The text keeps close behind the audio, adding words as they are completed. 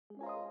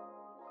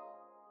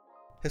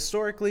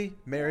Historically,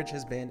 marriage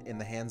has been in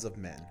the hands of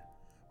men.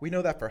 We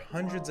know that for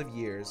hundreds of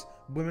years,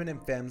 women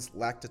and femmes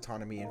lacked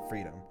autonomy and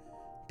freedom.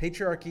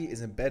 Patriarchy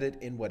is embedded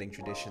in wedding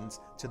traditions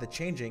to the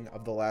changing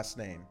of the last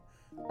name.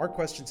 Our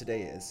question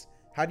today is,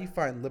 how do you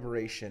find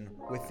liberation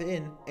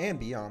within and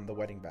beyond the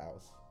wedding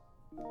vows?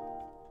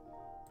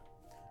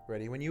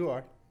 Ready when you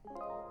are.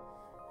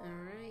 All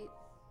right.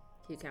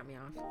 Can you count me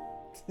off?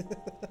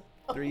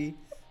 3,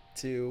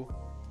 2,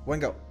 1,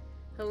 go.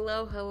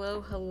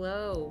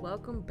 Hello.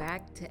 Welcome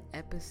back to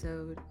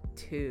episode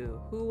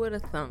 2. Who would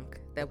have thunk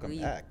that Welcome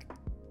back.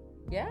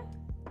 Yeah?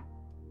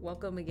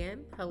 Welcome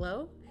again.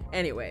 Hello?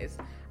 Anyways,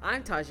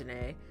 I'm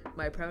Tajahnae.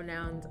 My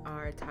pronouns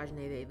are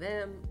Tajahnae, they,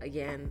 them.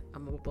 Again,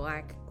 I'm a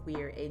black,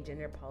 queer,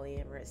 agender,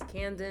 polyamorous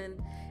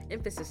Kansan.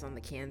 Emphasis on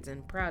the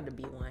Kansan, proud to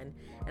be one.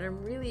 And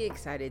I'm really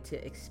excited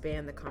to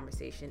expand the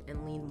conversation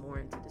and lean more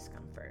into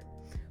discomfort.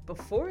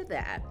 Before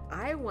that,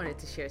 I wanted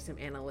to share some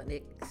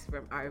analytics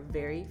from our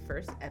very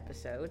first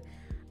episode.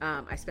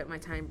 I spent my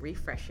time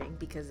refreshing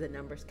because the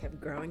numbers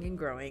kept growing and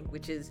growing,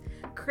 which is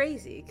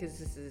crazy because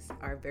this is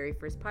our very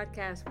first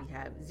podcast. We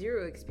have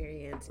zero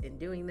experience in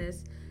doing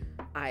this.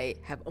 I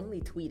have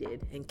only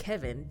tweeted and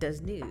Kevin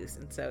does news.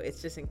 And so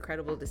it's just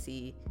incredible to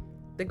see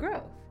the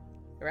growth,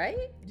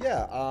 right?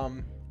 Yeah,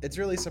 it's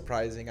really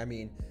surprising. I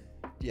mean,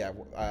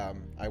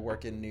 I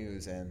work in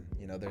news and,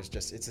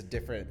 it's a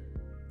different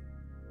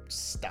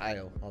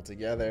style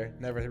altogether.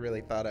 Never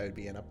really thought I would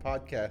be in a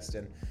podcast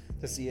and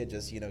to see it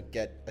just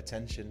get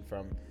attention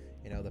from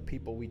the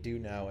people we do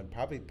know and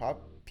probably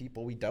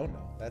people we don't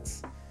know.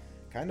 That's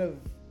kind of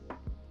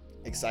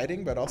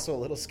exciting but also a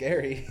little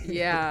scary.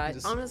 Yeah.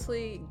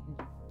 Honestly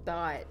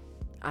thought,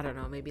 I don't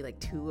know, maybe like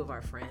 2 of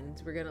our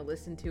friends were gonna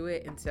listen to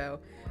it, and so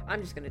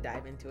I'm just gonna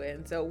dive into it.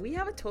 And so we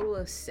have a total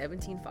of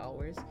 17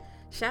 followers.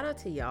 Shout out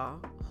to y'all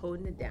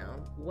holding it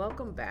down.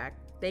 Welcome back.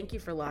 Thank you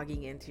for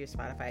logging into your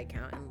Spotify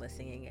account and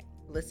listening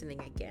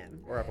again.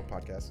 Or Apple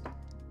Podcast.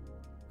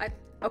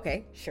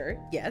 Okay,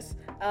 sure, yes.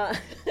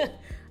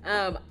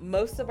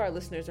 Most of our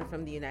listeners are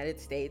from the United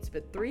States,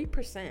 but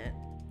 3%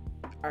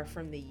 are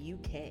from the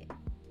UK.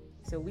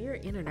 So we are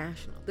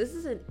international. This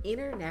is an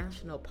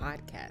international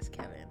podcast,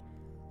 Kevin.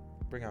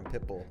 Bring on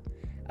Pitbull.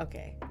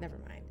 Okay, never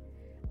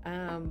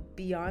mind.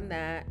 Beyond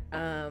that,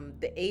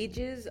 the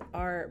ages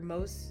are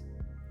most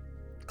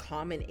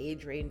common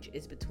age range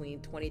is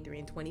between 23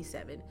 and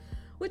 27,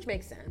 which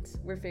makes sense.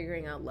 We're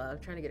figuring out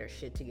love, trying to get our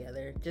shit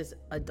together, just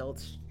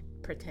adults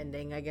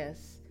pretending, I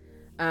guess.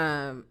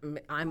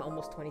 I'm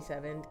almost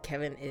 27.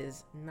 Kevin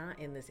is not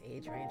in this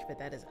age range, but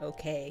that is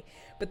okay.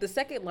 But the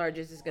second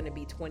largest is going to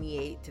be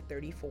 28 to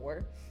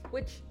 34,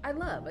 which I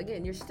love.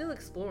 Again, you're still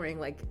exploring,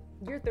 like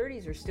your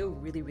 30s are still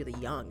really, really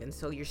young. And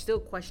so you're still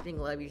questioning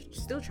love. You're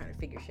still trying to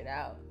figure shit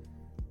out.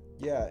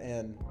 Yeah,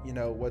 and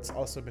what's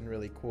also been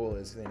really cool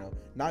is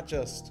not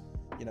just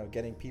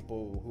getting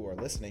people who are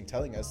listening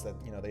telling us that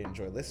they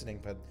enjoy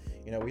listening, but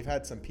we've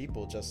had some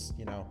people just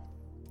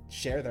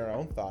share their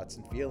own thoughts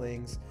and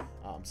feelings,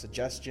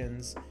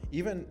 suggestions,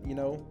 even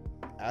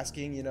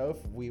asking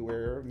if we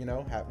were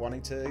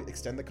wanting to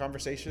extend the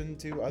conversation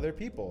to other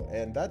people,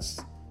 and that's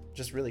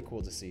just really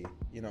cool to see.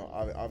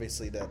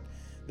 Obviously that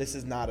this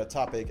is not a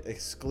topic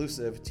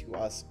exclusive to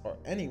us or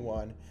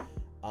anyone,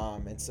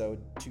 and so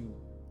to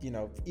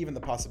even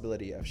the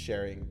possibility of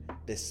sharing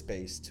this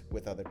space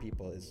with other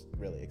people is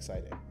really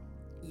exciting.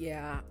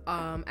 Yeah.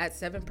 At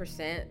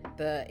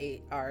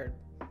 7%, our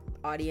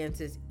audience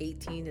is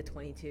 18 to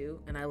 22,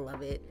 and I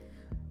love it.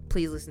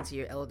 Please listen to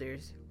your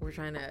elders. We're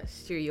trying to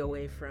steer you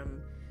away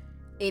from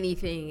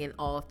anything and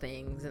all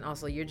things, and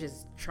also you're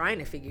just trying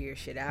to figure your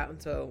shit out, and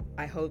so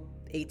I hope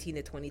 18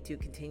 to 22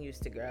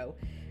 continues to grow.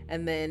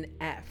 And then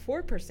at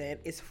 4%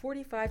 is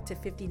 45 to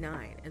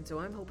 59. And so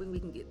I'm hoping we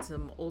can get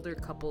some older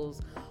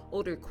couples,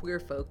 older queer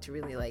folk to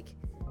really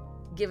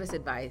give us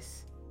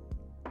advice,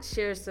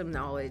 share some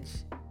knowledge,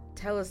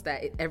 tell us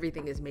that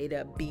everything is made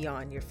up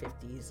beyond your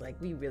 50s.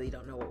 We really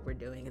don't know what we're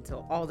doing. And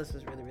so all this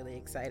was really, really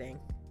exciting.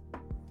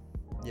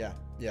 Yeah.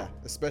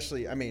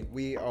 Especially,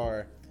 we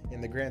are,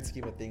 in the grand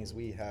scheme of things,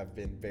 we have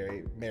been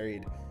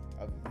married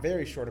a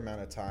very short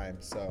amount of time.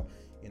 So,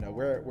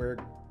 we're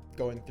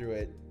going through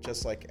it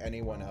just like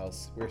anyone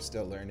else. We're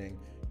still learning,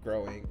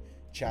 growing,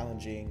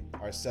 challenging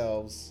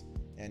ourselves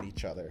and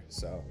each other.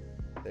 So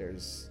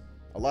there's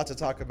a lot to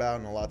talk about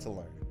and a lot to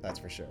learn. That's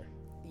for sure.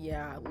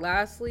 Yeah.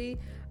 Lastly,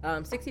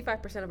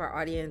 65% of our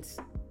audience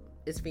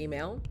is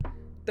female.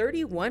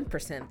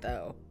 31%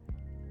 though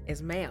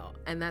is male.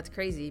 And that's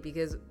crazy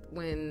because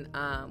when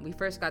we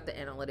first got the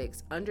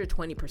analytics, under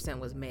 20%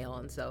 was male.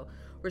 And so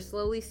we're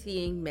slowly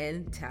seeing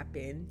men tap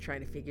in,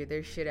 trying to figure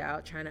their shit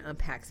out, trying to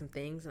unpack some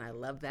things. And I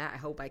love that. I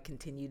hope I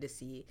continue to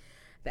see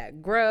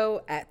that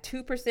grow. At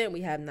 2%,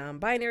 we have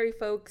non-binary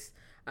folks.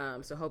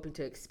 So hoping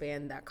to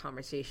expand that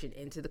conversation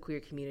into the queer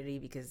community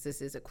because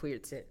this is a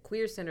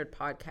queer-centered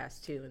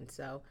podcast too. And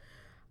so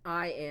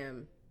I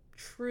am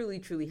truly,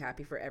 truly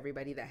happy for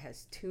everybody that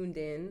has tuned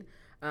in.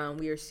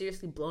 We are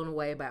seriously blown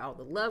away by all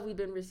the love we've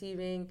been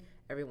receiving.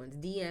 Everyone's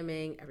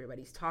DMing,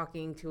 everybody's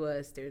talking to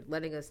us. They're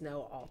letting us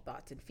know all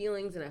thoughts and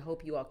feelings. And I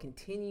hope you all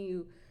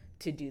continue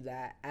to do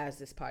that as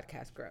this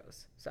podcast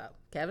grows. So,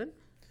 Kevin?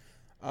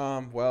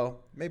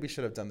 Well, maybe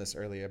should have done this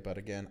earlier, but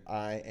again,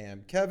 I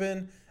am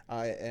Kevin.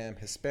 I am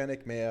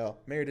Hispanic male,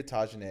 married to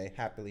Tajahnae,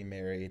 happily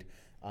married,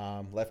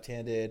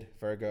 left-handed,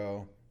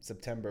 Virgo,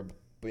 September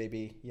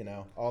baby,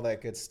 all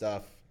that good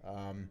stuff.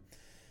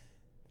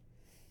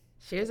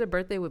 Shares a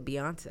birthday with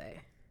Beyonce.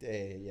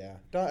 Yeah.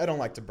 I don't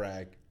like to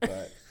brag,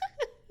 but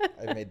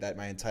I've made that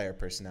my entire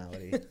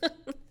personality.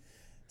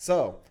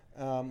 So,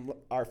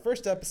 our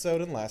first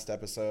episode and last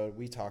episode,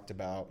 we talked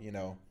about,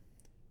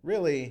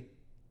 really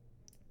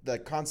the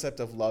concept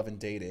of love and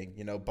dating.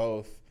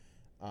 Both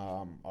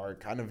are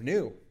kind of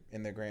new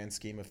in the grand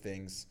scheme of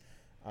things,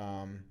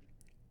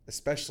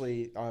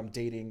 especially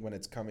dating when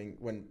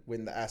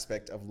when the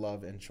aspect of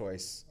love and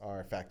choice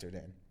are factored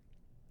in.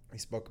 We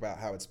spoke about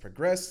how it's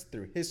progressed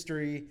through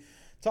history,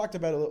 talked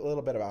about a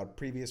little bit about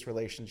previous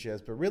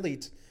relationships, but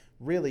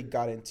really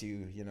got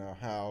into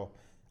how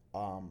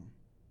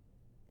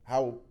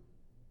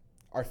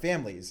our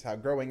families, how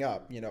growing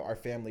up, our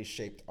families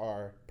shaped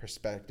our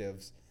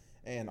perspectives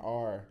and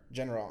our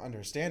general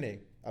understanding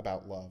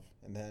about love.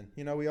 And then,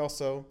 we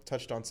also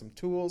touched on some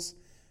tools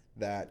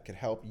that could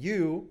help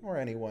you or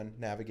anyone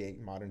navigate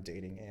modern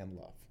dating and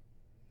love.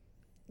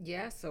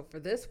 Yeah, so for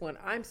this one,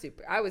 I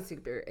was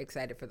super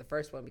excited for the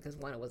first one because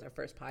one, it was our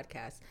first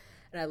podcast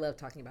and I love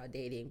talking about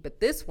dating.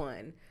 But this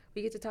one,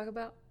 we get to talk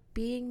about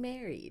being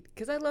married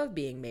because I love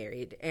being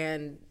married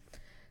and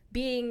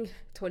being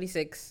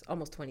 26,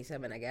 almost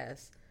 27, I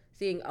guess,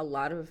 seeing a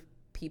lot of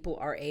people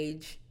our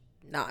age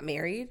not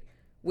married,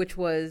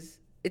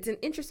 it's an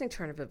interesting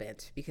turn of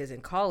events because in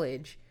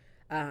college,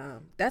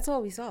 that's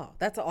all we saw.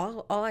 That's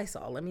all I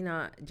saw. Let me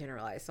not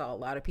generalize. I saw a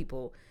lot of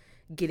people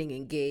getting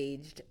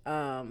engaged,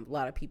 a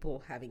lot of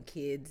people having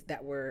kids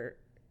that were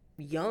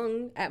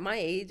young at my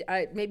age.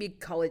 Maybe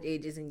college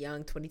age isn't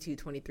young, 22,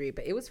 23,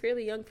 but it was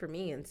fairly young for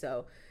me. And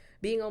so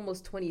being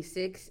almost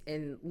 26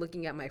 and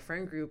looking at my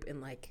friend group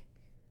and like,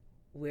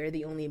 we're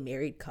the only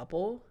married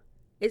couple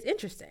is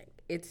interesting.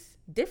 It's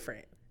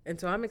different. And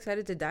so I'm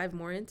excited to dive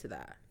more into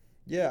that.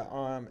 Yeah.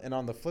 And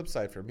on the flip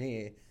side for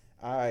me,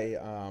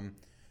 I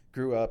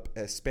grew up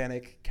a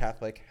Hispanic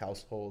Catholic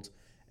household.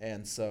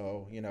 And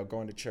so,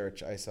 going to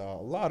church, I saw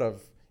a lot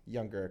of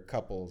younger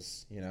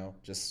couples,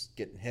 just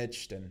getting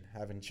hitched and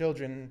having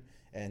children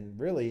and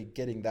really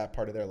getting that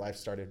part of their life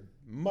started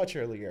much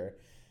earlier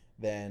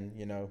than,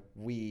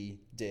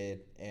 we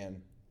did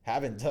and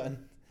haven't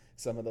done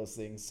some of those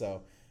things.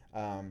 So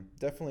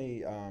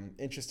definitely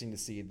interesting to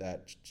see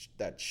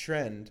that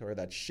trend or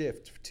that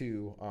shift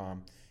to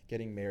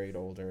getting married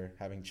older,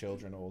 having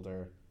children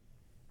older.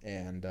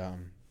 And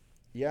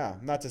yeah,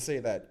 not to say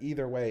that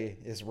either way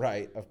is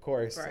right, of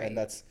course. Right. And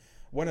that's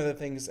one of the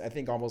things I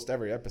think almost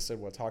every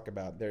episode we'll talk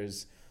about.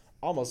 There's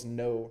almost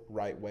no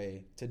right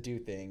way to do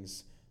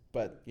things,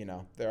 but,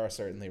 there are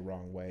certainly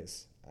wrong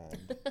ways.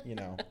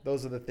 And,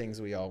 those are the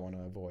things we all want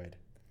to avoid.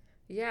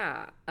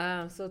 Yeah.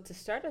 So to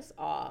start us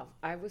off,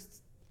 I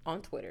was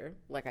on Twitter,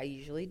 like I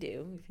usually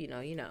do. If you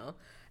know, you know.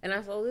 And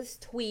I saw this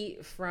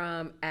tweet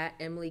from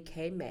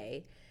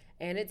 @EmilyKMay,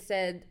 and it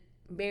said,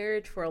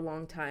 marriage for a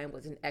long time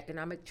was an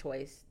economic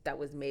choice that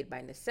was made by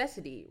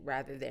necessity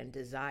rather than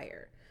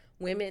desire.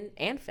 Women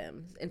and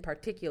femmes in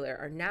particular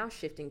are now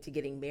shifting to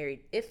getting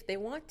married if they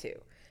want to,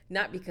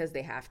 not because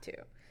they have to.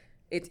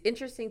 It's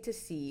interesting to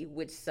see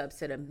which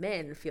subset of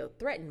men feel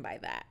threatened by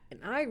that. And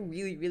I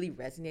really, really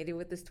resonated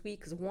with this tweet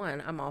because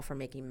one, I'm all for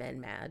making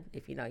men mad.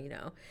 If you know, you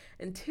know.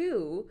 And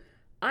two,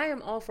 I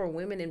am all for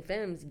women and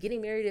femmes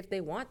getting married if they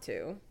want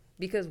to,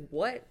 because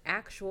what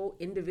actual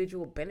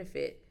individual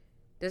benefit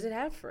does it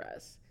have for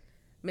us?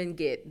 Men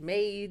get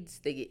maids,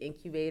 they get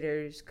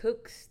incubators,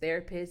 cooks,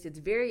 therapists. It's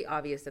very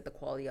obvious that the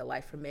quality of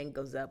life for men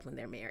goes up when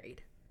they're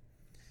married.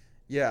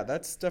 Yeah,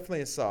 that's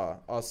definitely a saw.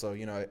 Also,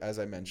 as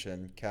I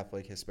mentioned,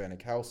 Catholic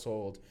Hispanic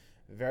household,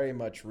 very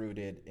much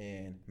rooted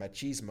in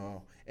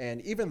machismo.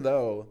 And even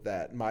though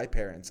that my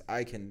parents,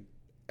 I can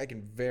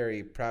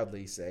very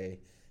proudly say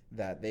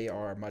that they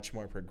are much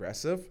more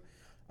progressive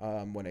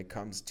when it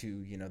comes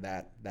to,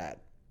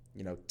 that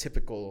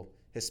typical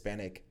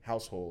Hispanic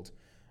household.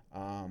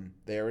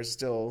 There is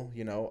still,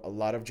 a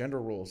lot of gender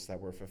roles that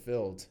were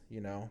fulfilled.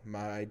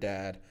 My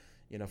dad,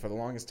 for the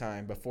longest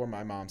time before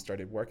my mom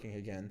started working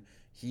again,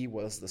 he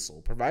was the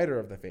sole provider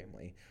of the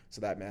family.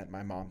 So that meant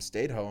my mom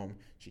stayed home.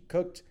 She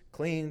cooked,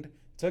 cleaned,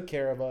 took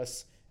care of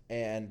us,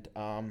 and,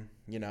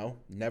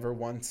 never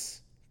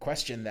once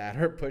questioned that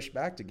or pushed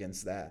back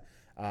against that.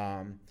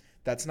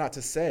 That's not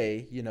to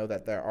say,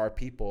 that there are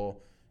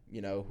people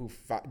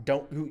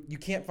who you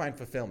can't find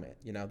fulfillment.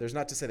 There's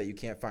not to say that you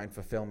can't find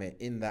fulfillment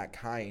in that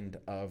kind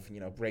of,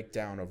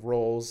 breakdown of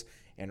roles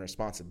and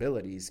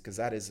responsibilities, because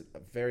that is a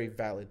very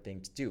valid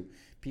thing to do.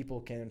 People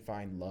can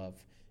find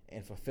love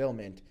and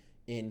fulfillment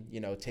in,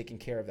 taking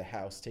care of the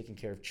house, taking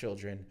care of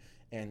children,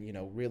 and,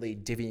 really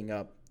divvying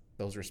up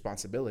those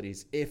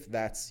responsibilities if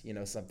that's,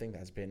 something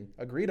that's been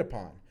agreed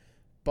upon.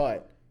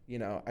 But,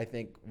 I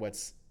think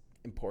what's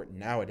important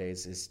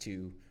nowadays is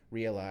to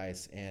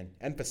realize and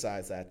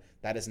emphasize that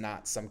that is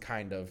not some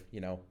kind of,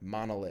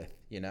 monolith,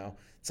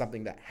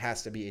 something that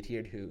has to be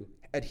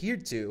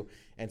adhered to,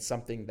 and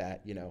something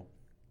that,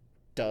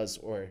 does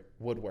or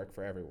would work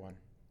for everyone.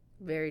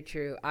 Very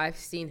true. I've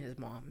seen his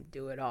mom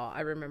do it all.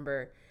 I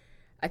remember,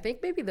 I think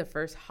maybe the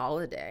first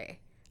holiday,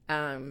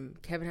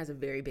 Kevin has a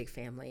very big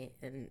family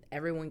and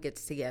everyone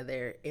gets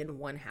together in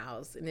one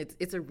house, and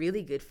it's a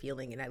really good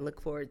feeling, and I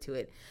look forward to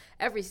it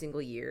every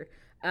single year.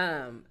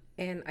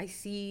 And I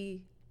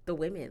see the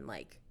women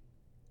like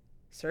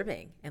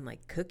serving and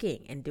like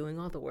cooking and doing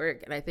all the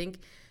work. And I think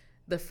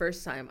the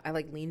first time I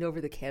like leaned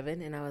over to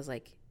Kevin and I was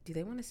like, do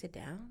they want to sit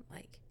down?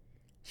 Like,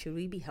 should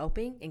we be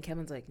helping? And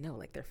Kevin's like, no,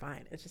 like they're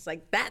fine. It's just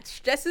like, that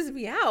stresses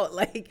me out.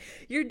 Like,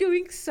 you're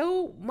doing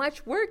so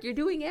much work. You're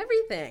doing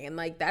everything. And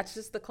like, that's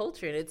just the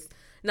culture. And it's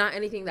not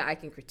anything that I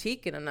can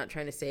critique. And I'm not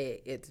trying to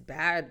say it's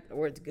bad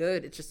or it's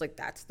good. It's just like,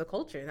 that's the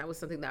culture. And that was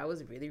something that I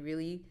was really,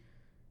 really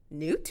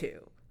new to.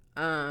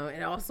 And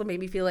it also made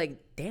me feel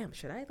like, damn,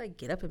 should I like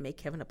get up and make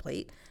Kevin a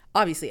plate?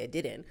 Obviously I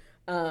didn't.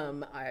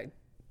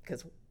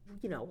 Because,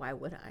 why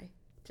would I?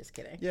 Just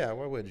kidding. Yeah,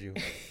 why would you?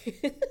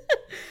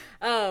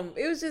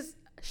 It was just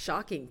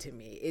shocking to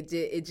me.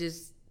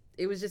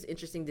 It was just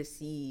interesting to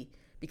see,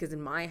 because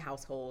in my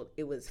household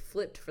it was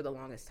flipped for the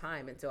longest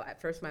time. And so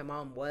at first my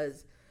mom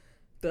was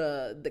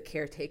the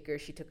caretaker.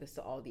 She took us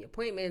to all the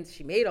appointments.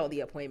 She made all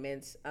the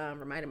appointments,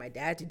 reminded my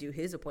dad to do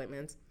his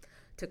appointments,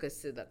 took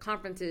us to the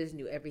conferences,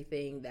 knew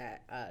everything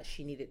that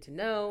she needed to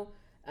know.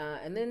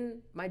 And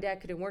then my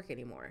dad couldn't work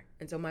anymore.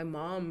 And so my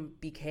mom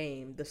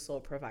became the sole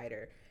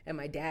provider, and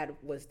my dad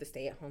was the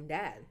stay-at-home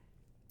dad.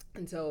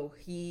 And so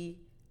he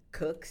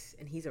cooks,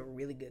 and he's a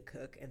really good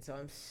cook. And so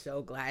I'm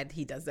so glad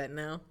he does that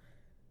now.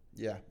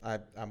 Yeah,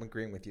 I'm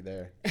agreeing with you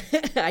there.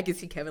 I can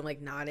see Kevin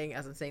like nodding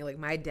as I'm saying, like,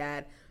 my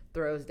dad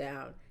throws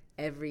down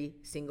every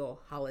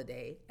single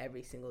holiday,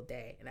 every single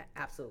day. And I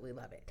absolutely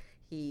love it.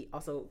 He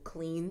also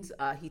cleans.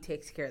 He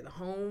takes care of the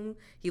home.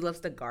 He loves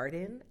to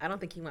garden. I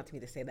don't think he wants me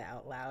to say that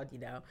out loud,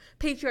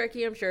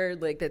 Patriarchy, I'm sure,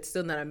 like, that's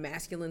still not a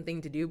masculine thing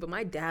to do, but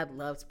my dad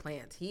loves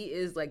plants. He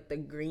is like the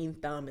green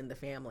thumb in the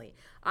family.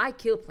 I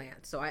kill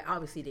plants, so I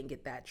obviously didn't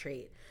get that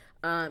trait.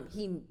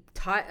 He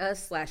taught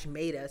us /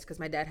 made us, because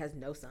my dad has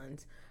no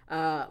sons,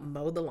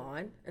 mow the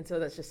lawn. And so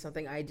that's just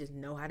something I just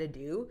know how to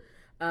do.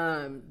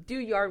 Do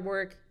yard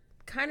work.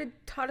 Kind of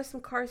taught us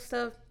some car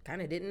stuff.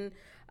 Kind of didn't.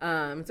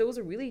 So it was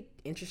a really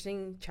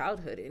interesting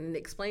childhood, and it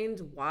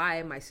explains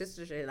why my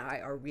sisters and I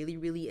are really,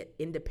 really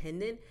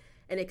independent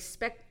and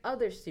expect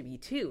others to be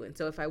too. And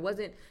so if I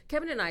wasn't,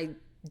 Kevin and I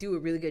do a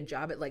really good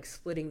job at like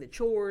splitting the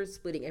chores,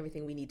 splitting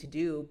everything we need to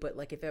do. But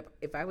like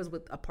if I was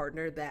with a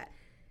partner that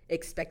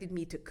expected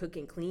me to cook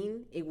and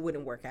clean, it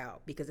wouldn't work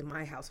out, because in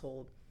my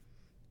household,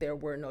 there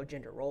were no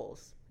gender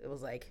roles. It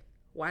was like,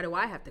 why do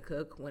I have to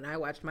cook when I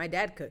watched my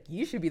dad cook?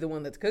 You should be the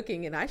one that's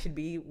cooking and I should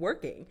be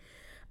working.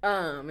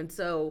 And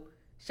so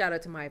shout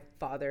out to my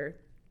father,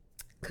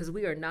 because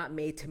we are not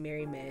made to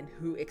marry men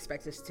who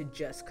expect us to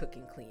just cook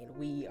and clean.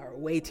 We are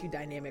way too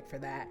dynamic for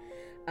that.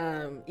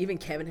 Even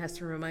Kevin has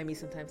to remind me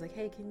sometimes, like,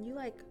 hey, can you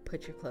like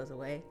put your clothes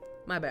away?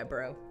 My bad,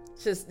 bro.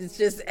 It's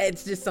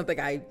just something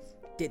I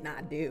did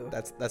not do.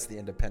 That's the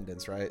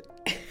independence, right?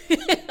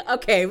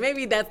 Okay,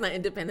 maybe that's not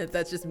independence.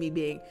 That's just me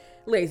being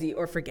lazy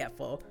or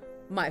forgetful.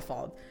 My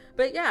fault.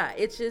 But yeah,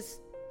 it's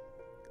just,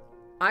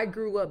 I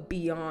grew up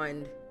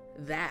beyond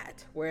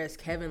that, whereas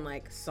Kevin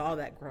like saw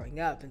that growing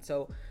up. And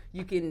so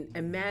you can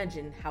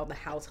imagine how the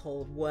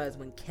household was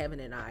when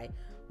Kevin and I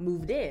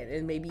moved in,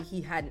 and maybe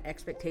he had an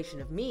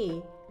expectation of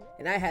me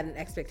and I had an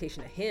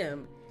expectation of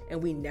him,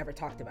 and we never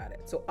talked about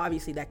it. So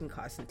obviously that can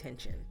cause some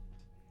tension.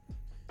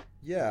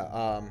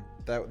 Yeah,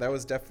 that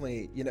was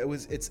definitely,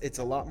 it's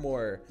a lot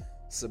more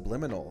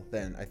subliminal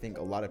than I think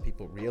a lot of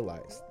people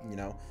realize.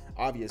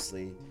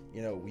 Obviously,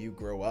 you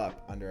grow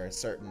up under a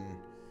certain,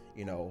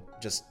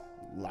 just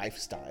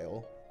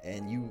lifestyle,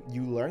 and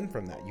you learn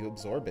from that, you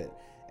absorb it.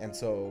 And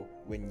so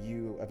when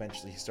you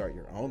eventually start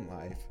your own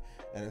life,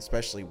 and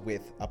especially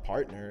with a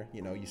partner,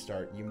 you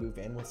move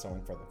in with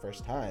someone for the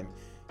first time,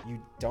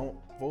 you don't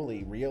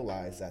fully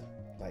realize that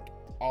like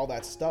all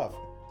that stuff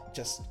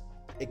just,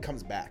 it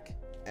comes back,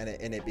 and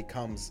it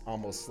becomes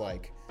almost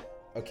like,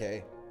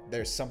 okay,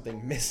 there's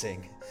something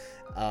missing,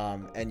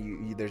 and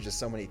you there's just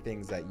so many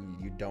things that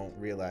you don't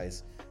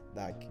realize,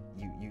 like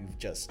you've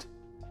just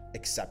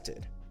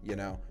accepted.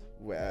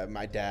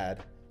 My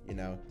dad,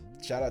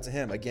 shout out to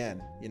him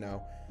again,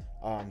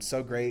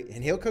 so great,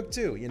 and he'll cook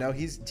too.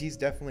 He's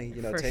definitely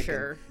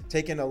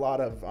taken a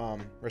lot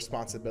of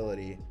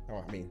responsibility.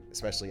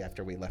 Especially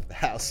after we left the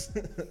house,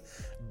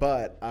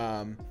 but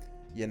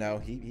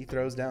he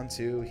throws down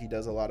too. He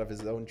does a lot of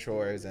his own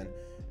chores, and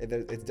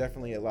it's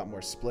definitely a lot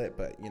more split.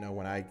 But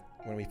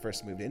when we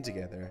first moved in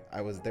together,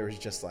 there was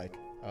just like,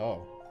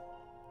 oh,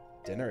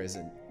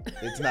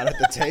 it's not at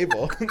the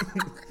table.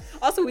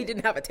 Also, we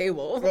didn't have a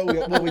table.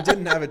 well, we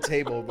didn't have a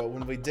table, but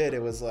when we did,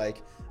 it was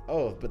like,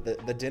 oh, but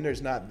the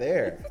dinner's not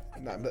there.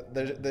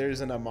 There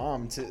isn't a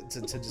mom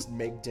to just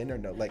make dinner,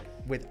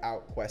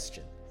 without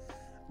question.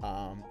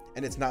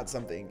 And it's not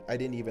something I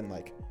didn't even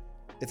like.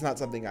 It's not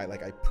something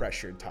I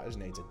pressured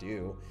Tajahnae to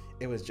do.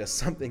 It was just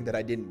something that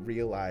I didn't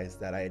realize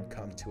that I had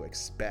come to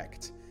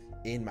expect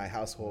in my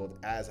household.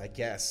 As I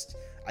guess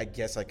I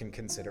can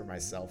consider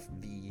myself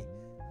the.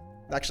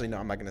 Actually, no,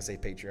 I'm not gonna say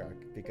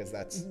patriarch because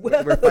that's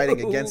we're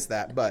fighting against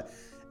that. But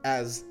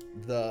as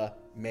the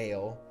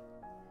male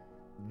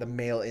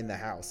in the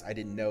house, I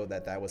didn't know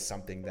that was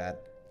something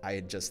that I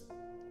had just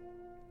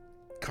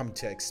come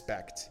to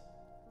expect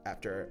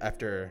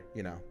after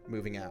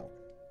moving out.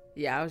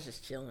 Yeah, I was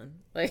just chilling.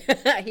 Like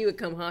he would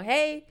come home,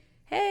 hey,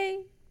 I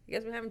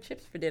guess we're having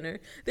chips for dinner.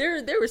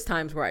 There was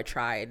times where I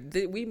tried.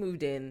 We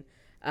moved in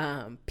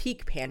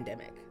peak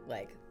pandemic,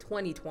 like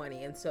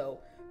 2020, and so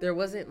there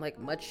wasn't like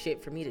much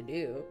shit for me to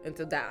do. And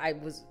so that I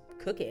was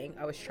cooking,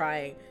 I was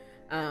trying,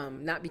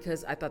 not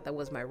because I thought that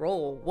was my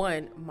role.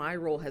 One, my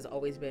role has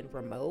always been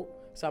remote,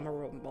 so I'm a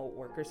remote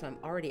worker, so I'm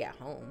already at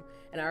home,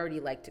 and I already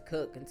like to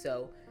cook, and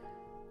so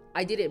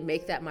I didn't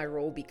make that my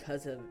role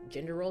because of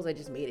gender roles. I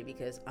just made it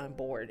because I'm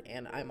bored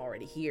and I'm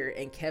already here,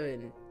 and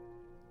Kevin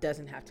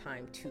doesn't have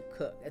time to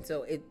cook. And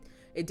so it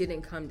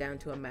didn't come down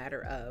to a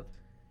matter of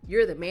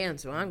you're the man,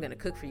 so I'm going to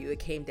cook for you. It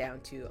came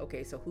down to,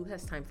 okay, so who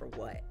has time for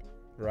what?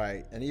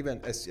 Right. And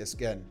even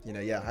again,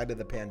 height of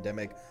the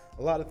pandemic,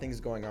 a lot of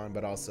things going on,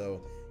 but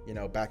also,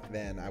 back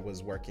then I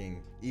was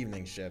working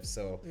evening shifts.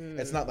 So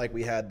it's not like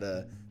we had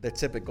the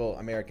typical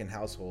American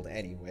household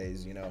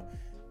anyways,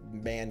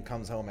 man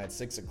comes home at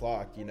 6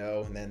 o'clock,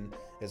 and then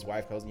his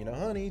wife goes,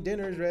 honey,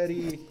 dinner's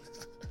ready.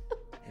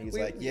 And he's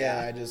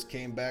I just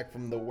came back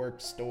from the work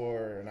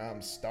store and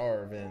I'm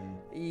starving.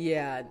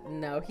 Yeah,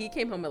 no, he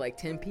came home at like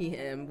 10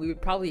 p.m. We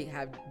would probably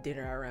have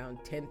dinner around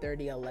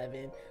 10:30,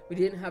 11. We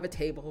didn't have a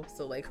table,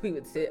 so like we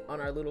would sit on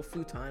our little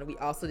futon. We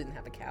also didn't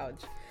have a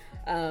couch.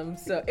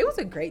 So it was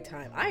a great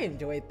time. I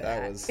enjoyed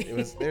that.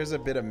 There's a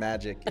bit of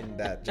magic in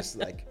that, just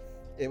like,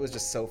 it was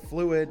just so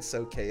fluid,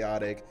 so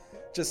chaotic,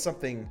 just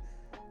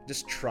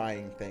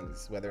trying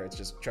things, whether it's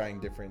just trying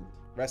different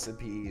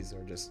recipes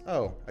or just,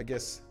 I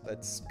guess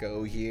let's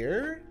go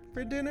here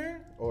for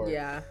dinner, or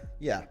it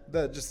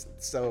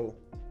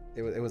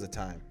was a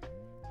time.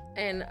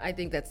 And I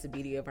think that's the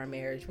beauty of our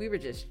marriage. We were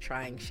just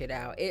trying shit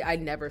out. I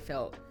never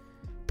felt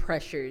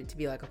pressured to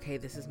be like, okay,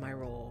 this is my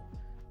role,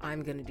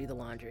 I'm gonna do the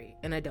laundry,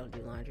 and I don't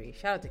do laundry.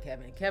 Shout out to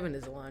Kevin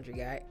is a laundry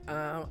guy.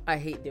 I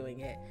hate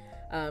doing it.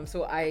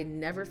 So I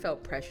never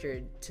felt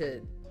pressured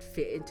to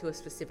fit into a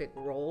specific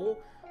role.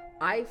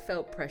 I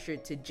felt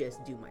pressured to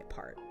just do my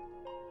part,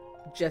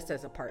 just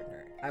as a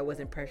partner. I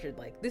wasn't pressured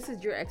like, this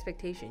is your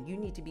expectation, you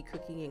need to be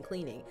cooking and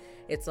cleaning.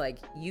 It's like,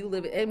 you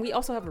live, and we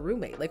also have a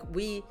roommate. Like,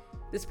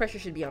 this pressure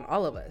should be on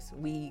all of us.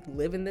 We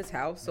live in this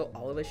house, so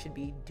all of us should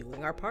be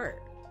doing our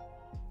part.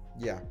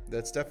 Yeah,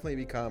 that's definitely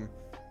become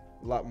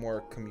a lot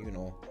more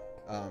communal,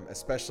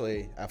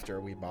 especially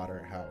after we bought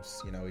our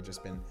house. We've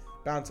just been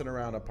bouncing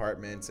around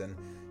apartments, and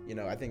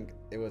I think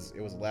it was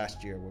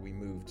last year where we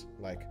moved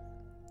like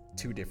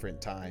 2 different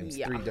times,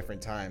 3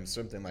 different times,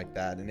 something like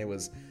that. And there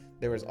was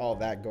all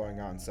that going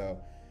on. So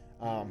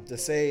to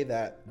say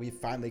that we've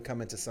finally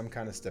come into some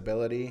kind of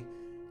stability,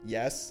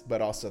 yes,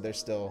 but also there's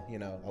still,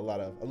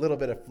 a little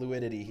bit of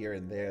fluidity here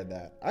and there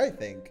that I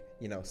think,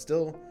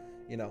 still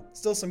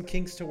some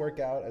kinks to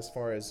work out as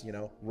far as,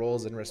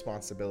 roles and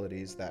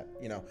responsibilities that,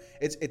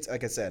 it's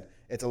like I said,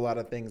 it's a lot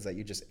of things that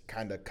you just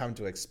kind of come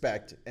to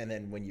expect. And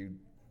then when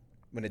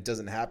it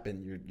doesn't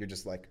happen, you're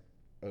just like,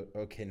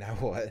 okay, now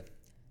what?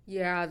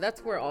 Yeah,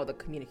 that's where all the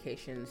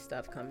communication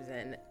stuff comes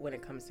in when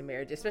it comes to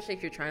marriage, especially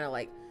if you're trying to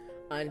like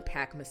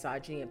unpack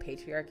misogyny and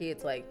patriarchy.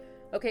 It's like,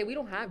 okay, we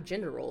don't have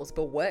gender roles,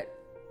 but what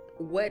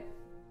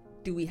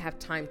do we have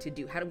time to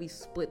do? How do we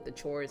split the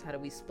chores? How do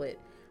we split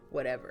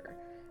whatever?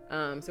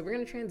 So we're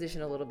going to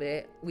transition a little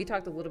bit. We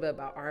talked a little bit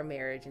about our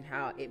marriage and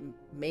how it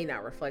may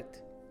not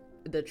reflect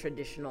the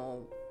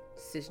traditional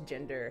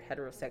cisgender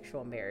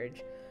heterosexual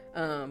marriage.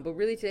 But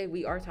really today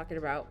we are talking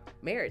about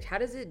marriage. How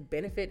does it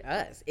benefit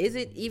us? Is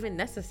it even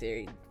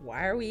necessary?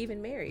 Why are we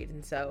even married?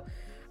 And so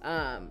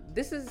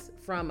this is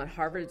from a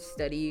Harvard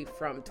study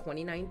from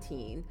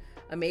 2019.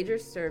 A major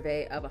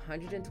survey of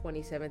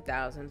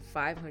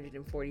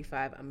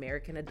 127,545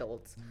 American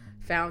adults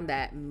found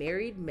that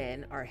married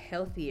men are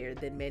healthier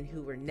than men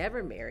who were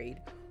never married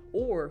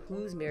or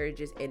whose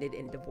marriages ended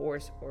in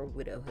divorce or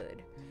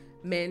widowhood.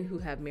 Men who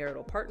have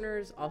marital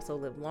partners also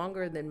live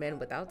longer than men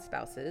without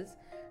spouses.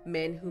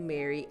 Men who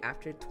marry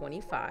after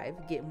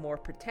 25 get more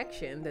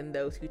protection than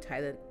those who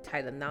tie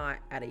the knot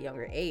at a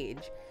younger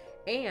age.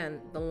 And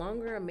the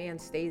longer a man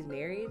stays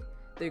married,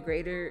 the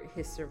greater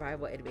his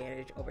survival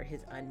advantage over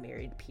his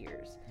unmarried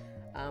peers.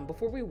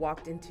 Before we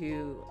walked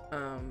into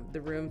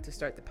the room to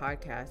start the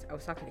podcast, I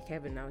was talking to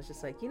Kevin and I was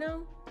just like,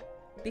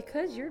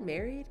 because you're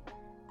married,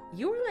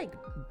 you're like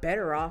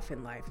better off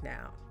in life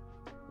now.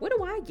 What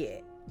do I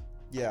get?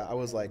 Yeah, I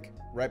was like,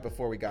 right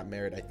before we got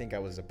married, I think I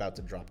was about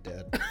to drop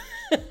dead.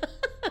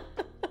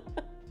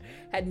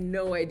 Had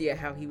no idea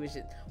how he was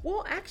just...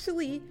 Well,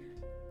 actually,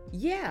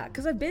 Yeah,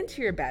 because I've been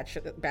to your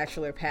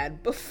bachelor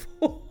pad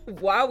before,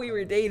 while we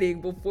were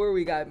dating, before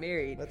we got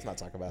married. Let's not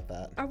talk about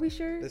that. Are we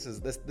sure? This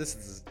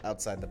is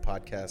outside the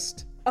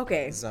podcast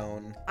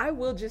zone. I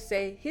will just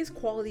say his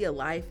quality of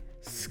life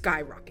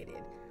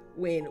skyrocketed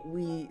when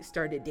we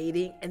started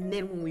dating, and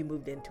then when we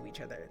moved into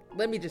each other.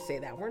 Let me just say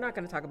that. We're not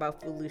going to talk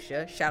about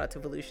Volusia. Shout out to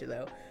Volusia,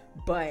 though.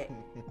 But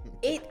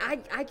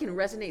I can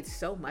resonate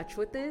so much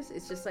with this.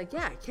 It's just like,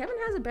 yeah, Kevin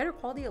has a better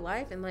quality of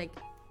life, and like,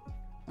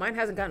 mine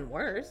hasn't gotten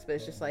worse, but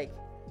it's just like,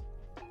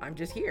 I'm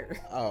just here.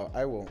 Oh,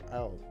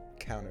 I'll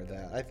counter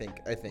that. I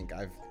think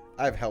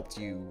I've helped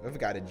you. I've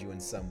guided you in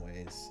some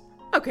ways.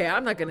 Okay,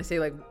 I'm not gonna say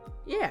like,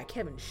 yeah,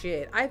 Kevin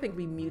shit. I think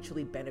we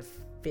mutually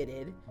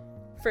benefited,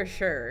 for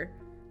sure.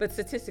 But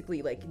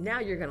statistically, like, now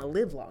you're gonna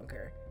live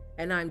longer,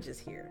 and I'm just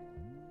here.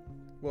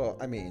 Well,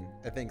 I mean,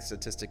 I think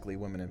statistically,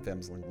 women and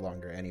femmes live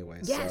longer anyway.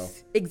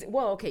 Yes. So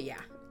well, okay, yeah.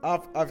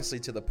 Obviously,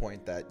 to the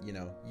point that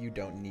you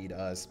don't need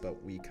us,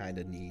 but we kind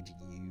of need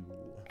you.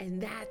 And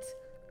that's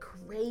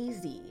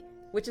crazy,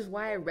 which is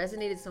why I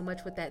resonated so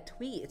much with that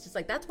tweet. It's just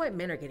like, that's why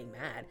men are getting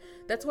mad.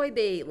 That's why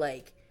they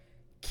like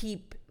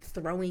keep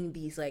throwing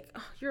these like,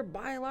 oh, your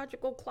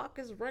biological clock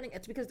is running.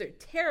 It's because they're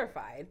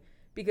terrified,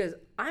 because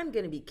I'm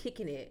going to be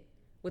kicking it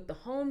with the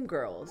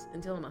homegirls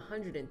until I'm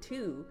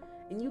 102,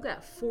 and you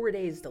got 4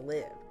 days to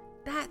live.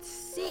 That's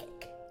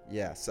sick.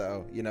 Yeah,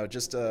 so,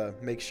 just to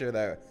make sure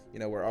that,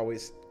 we're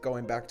always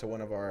going back to one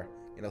of our,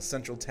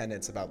 central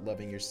tenets about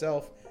loving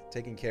yourself,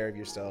 taking care of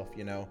yourself,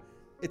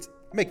 it's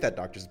make that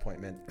doctor's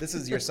appointment. This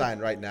is your sign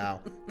right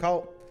now.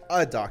 Call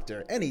a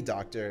doctor, any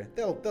doctor.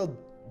 They'll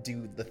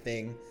do the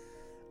thing.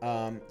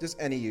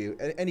 Just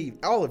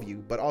all of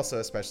you, but also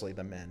especially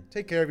the men.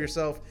 Take care of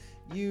yourself.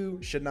 You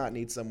should not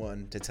need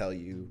someone to tell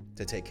you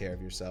to take care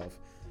of yourself.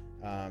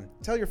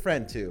 Tell your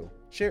friend too.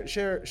 Share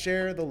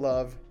the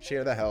love,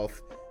 share the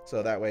health,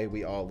 so that way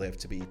we all live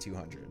to be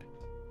 200.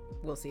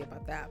 We'll see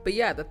about that. But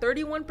yeah, the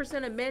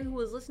 31% of men who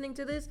is listening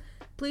to this,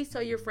 please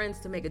tell your friends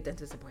to make a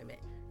dentist appointment.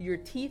 Your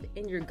teeth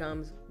and your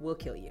gums will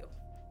kill you.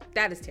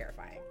 That is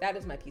terrifying. That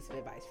is my piece of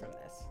advice from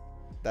this.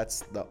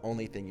 That's the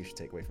only thing you should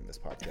take away from this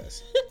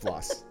podcast.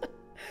 Floss.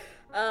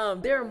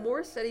 There are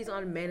more studies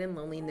on men and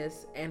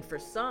loneliness, and for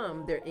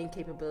some, their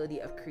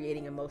incapability of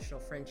creating emotional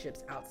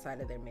friendships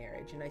outside of their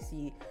marriage. And I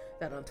see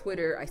that on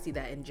Twitter. I see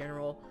that in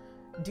general.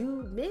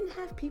 Do men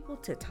have people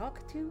to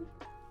talk to?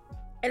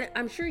 And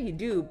I'm sure you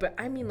do, but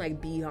I mean like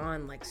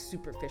beyond like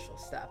superficial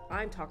stuff.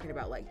 I'm talking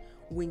about like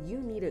when you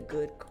need a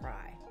good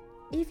cry,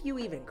 if you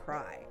even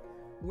cry,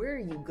 where are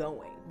you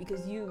going?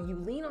 Because you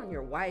lean on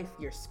your wife,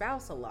 your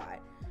spouse a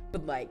lot,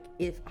 but like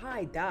if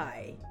I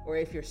die or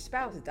if your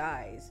spouse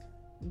dies,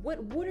 what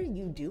are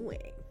you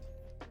doing?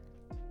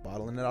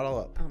 Bottling it all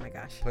up. Oh my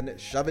gosh.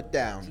 Shove it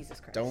down. Jesus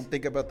Christ. Don't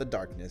think about the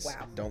darkness.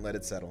 Wow. Don't let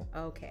it settle.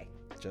 Okay.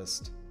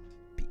 Just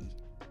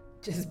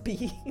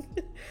be.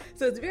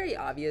 So it's very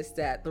obvious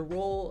that the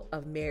role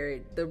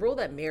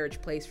that marriage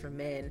plays for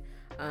men,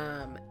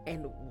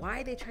 and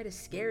why they try to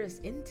scare us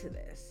into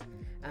this.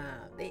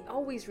 They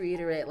always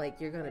reiterate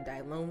like, you're gonna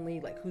die lonely,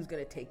 like who's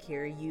gonna take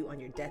care of you on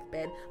your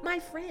deathbed? My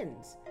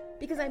friends,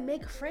 because I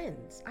make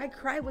friends. I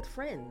cry with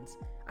friends.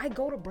 I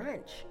go to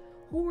brunch.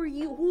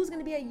 Who's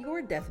gonna be at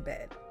your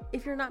deathbed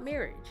if you're not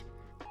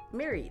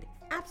married?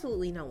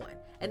 Absolutely no one.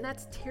 And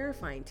that's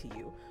terrifying to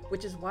you,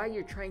 which is why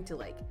you're trying to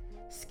like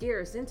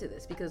scare us into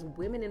this, because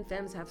women and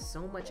femmes have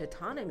so much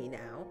autonomy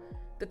now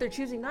that they're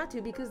choosing not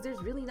to, because there's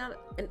really not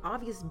an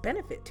obvious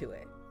benefit to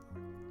it.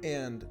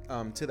 And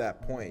to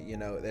that point,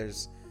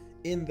 there's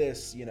in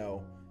this,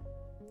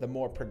 the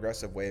more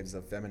progressive waves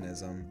of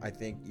feminism, I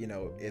think,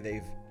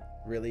 they've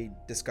really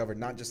discovered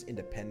not just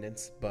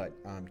independence, but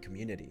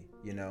community,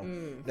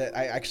 that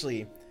I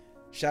actually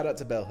shout out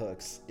to Bell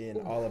Hooks in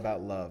All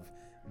About Love,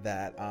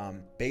 that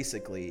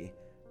basically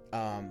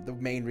the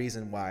main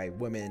reason why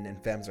women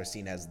and femmes are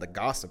seen as the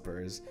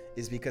gossipers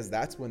is because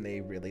that's when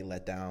they really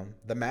let down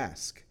the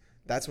mask.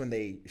 That's when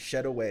they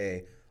shed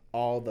away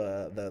all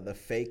the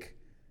fake,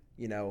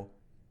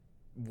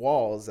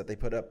 walls that they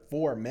put up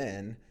for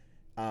men,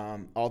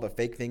 all the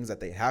fake things that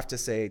they have to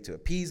say to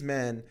appease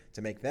men,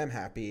 to make them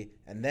happy,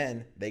 and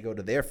then they go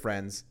to their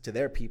friends, to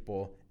their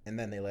people, and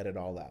then they let it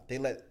all out.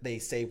 They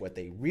say what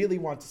they really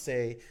want to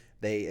say.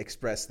 They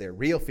express their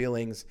real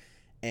feelings,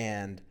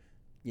 and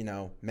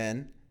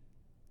men,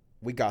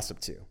 we gossip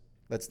too.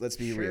 Let's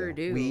be real.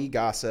 Do. We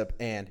gossip,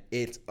 and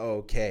it's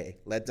okay.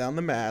 Let down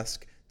the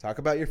mask. Talk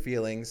about your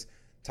feelings.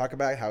 Talk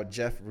about how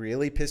Jeff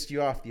really pissed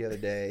you off the other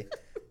day,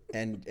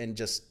 and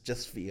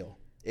just feel.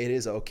 It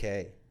is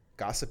okay.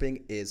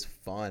 Gossiping is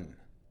fun.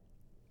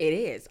 It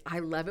is. I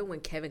love it when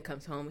Kevin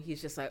comes home.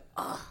 He's just like,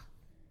 ugh,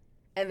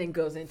 and then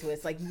goes into it.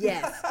 It's like,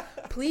 yes,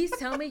 please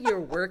tell me your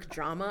work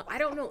drama. I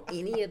don't know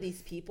any of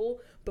these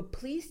people, but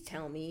please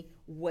tell me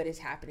what is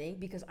happening,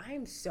 because I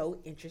am so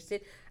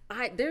interested.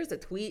 There's a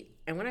tweet,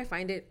 and when I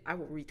find it, I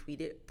will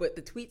retweet it. But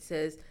the tweet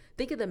says,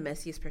 think of the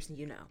messiest person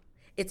you know.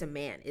 It's a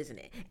man, isn't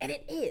it? And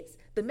it is.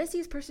 The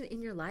messiest person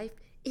in your life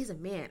is a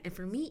man. And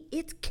for me,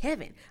 it's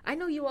Kevin. I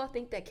know you all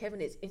think that Kevin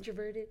is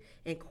introverted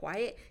and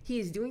quiet. He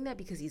is doing that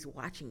because he's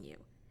watching you.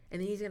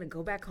 and then he's gonna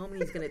go back home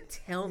and he's gonna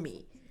tell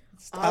me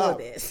Stop. all of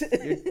this.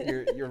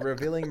 You're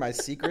revealing my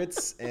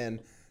secrets, and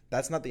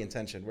that's not the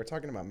intention. We're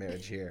talking about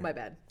marriage here. My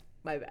bad.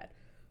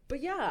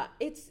 But yeah,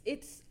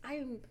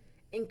 I'm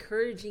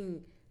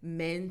encouraging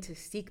men to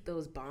seek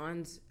those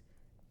bonds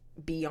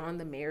beyond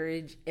the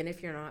marriage, and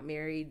if you're not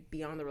married,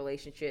 beyond the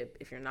relationship.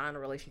 If you're not in a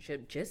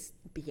relationship, just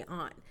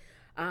beyond.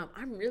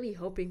 I'm really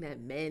hoping that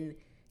men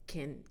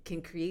can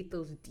create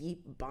those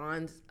deep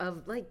bonds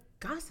of like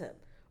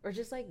gossip or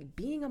just like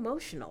being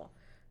emotional.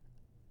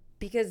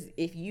 Because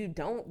if you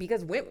don't,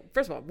 because women,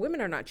 first of all,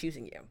 women are not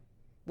choosing you.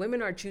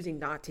 Women are choosing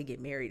not to get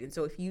married. And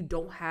so if you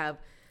don't have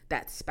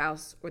that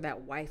spouse or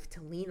that wife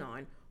to lean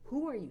on,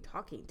 who are you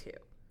talking to?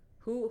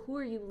 Who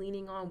are you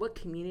leaning on? What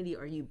community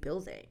are you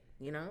building?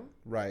 You know?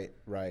 Right.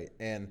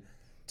 And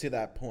to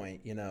that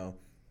point, you know,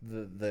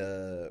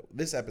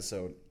 this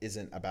episode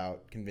isn't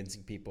about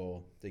convincing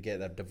people to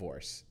get a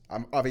divorce.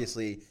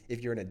 Obviously,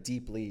 if you're in a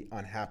deeply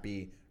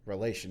unhappy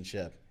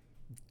relationship,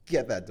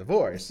 get that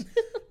divorce.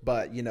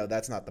 But, you know,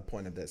 that's not the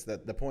point of this.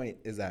 The point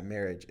is that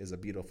marriage is a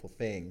beautiful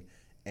thing,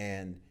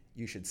 and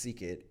you should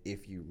seek it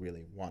if you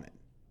really want it.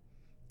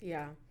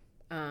 Yeah.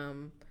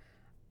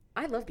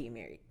 I love being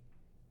married.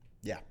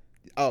 Yeah.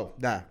 Oh,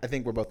 nah. I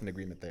think we're both in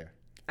agreement there.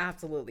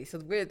 Absolutely. So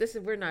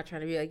we're not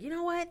trying to be like, you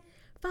know what?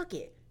 Fuck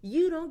it.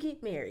 You don't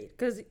get married,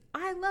 because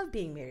I love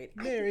being married.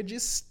 Marriage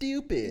is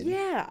stupid.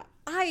 Yeah.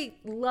 I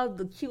love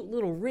the cute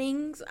little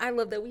rings. I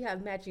love that we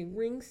have matching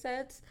ring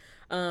sets.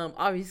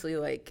 Obviously,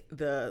 like,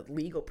 the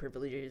legal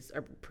privileges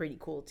are pretty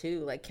cool too.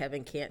 Like,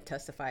 Kevin can't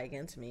testify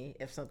against me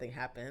if something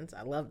happens.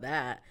 I love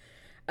that.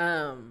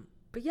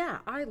 But yeah,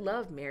 I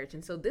love marriage.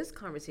 And so this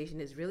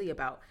conversation is really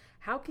about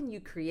how can you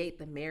create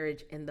the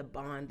marriage and the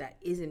bond that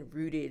isn't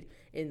rooted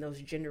in those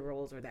gender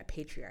roles or that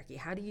patriarchy?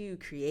 How do you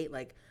create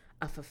like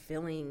a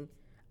fulfilling,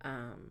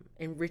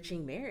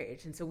 enriching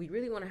marriage? And so we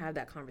really want to have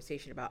that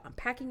conversation about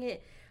unpacking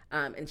it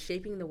and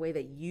shaping the way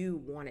that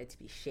you want it to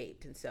be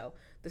shaped. And so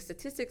the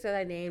statistics that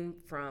I named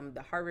from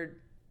the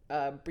Harvard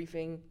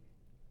briefing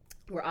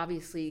were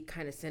obviously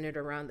kind of centered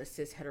around the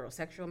cis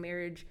heterosexual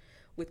marriage.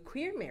 With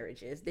queer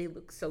marriages, they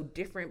look so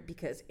different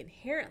because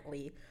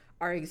inherently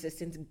our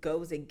existence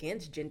goes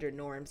against gender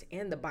norms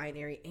and the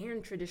binary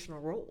and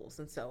traditional roles.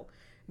 And so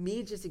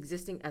me just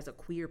existing as a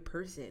queer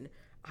person,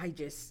 I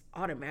just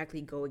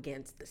automatically go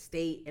against the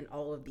state and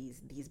all of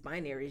these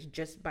binaries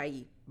just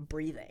by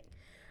breathing.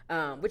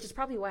 Which is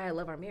probably why I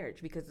love our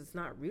marriage, because it's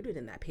not rooted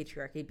in that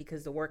patriarchy,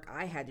 because the work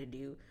I had to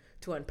do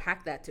to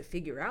unpack that, to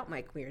figure out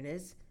my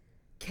queerness,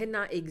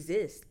 cannot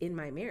exist in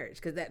my marriage,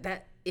 because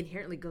that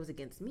inherently goes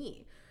against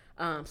me.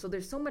 So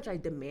there's so much I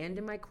demand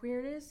in my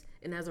queerness,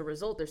 and as a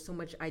result, there's so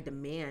much I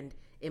demand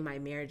in my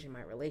marriage and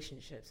my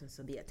relationships. And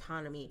so the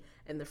autonomy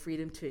and the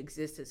freedom to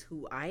exist as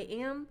who I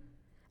am,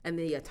 and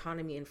the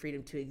autonomy and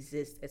freedom to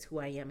exist as who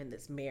I am in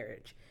this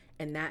marriage.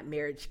 And that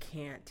marriage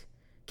can't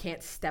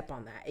step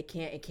on that. It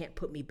can't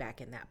put me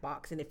back in that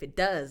box. And if it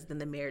does, then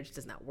the marriage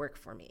does not work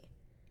for me.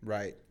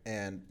 Right.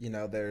 And, you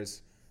know,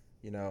 there's,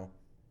 you know,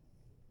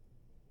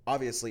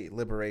 obviously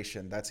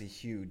liberation, that's a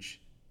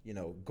huge, you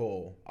know,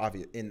 goal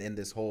in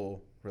this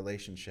whole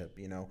relationship,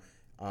 you know,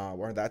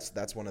 or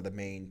that's one of the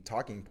main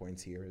talking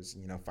points here is,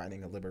 you know,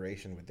 finding a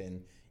liberation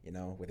within, you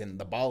know, within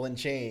the ball and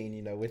chain,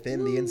 you know,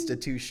 within the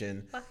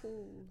institution.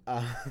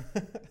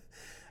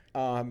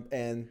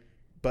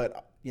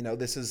 But, you know,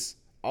 this is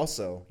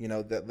also, you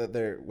know, that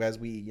there, as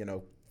we, you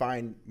know,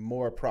 find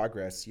more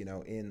progress, you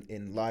know,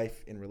 in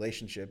life, in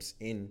relationships,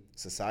 in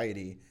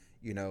society,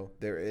 you know,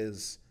 there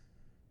is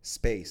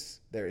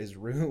space, there is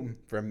room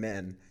for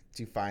men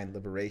to find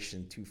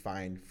liberation, to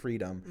find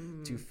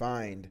freedom, to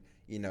find,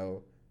 you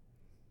know,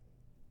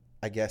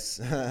 I guess,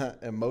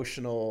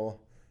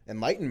 emotional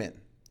enlightenment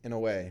in a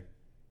way.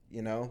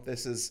 You know,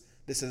 this is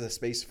a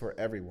space for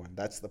everyone.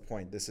 That's the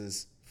point. This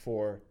is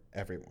for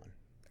everyone.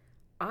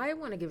 I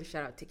want to give a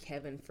shout out to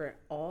Kevin for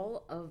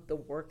all of the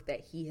work that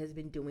he has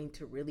been doing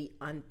to really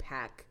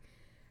unpack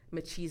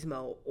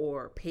machismo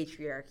or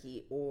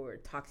patriarchy or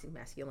toxic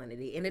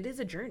masculinity. And it is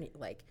a journey.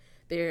 Like,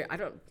 I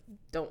don't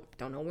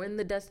know when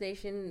the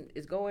destination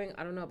is going.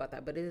 I don't know about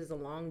that, but it is a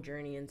long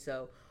journey. And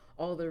so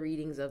all the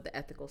readings of The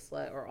Ethical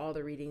Slut or all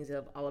the readings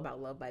of All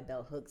About Love by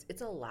Bell Hooks,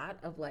 it's a lot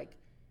of like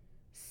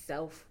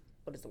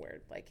what is the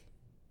word? Like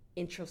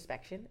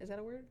introspection. Is that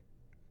a word?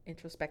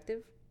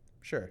 Introspective?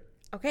 Sure.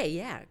 Okay,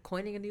 yeah,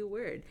 coining a new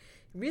word.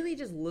 Really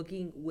just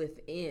looking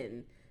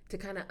within to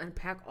kind of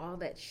unpack all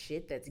that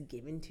shit that's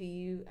given to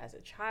you as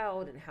a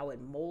child and how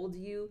it molds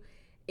you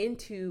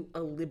into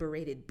a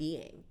liberated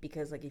being.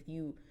 Because like if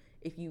you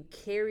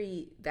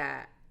carry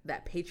that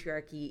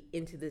patriarchy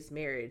into this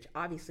marriage,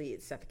 obviously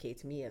it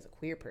suffocates me as a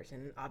queer person,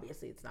 and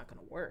obviously it's not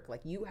going to work.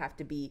 Like, you have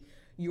to be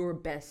your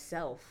best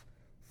self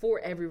for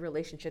every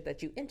relationship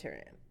that you enter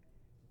in.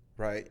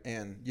 Right.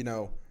 And, you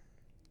know,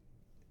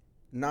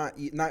 not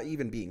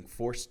even being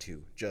forced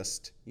to,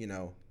 just, you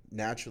know,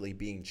 naturally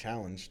being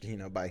challenged, you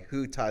know, by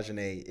who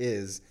Tajahnae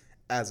is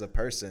as a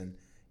person.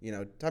 You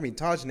know, I mean,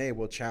 Tajahnae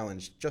will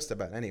challenge just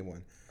about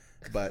anyone.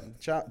 But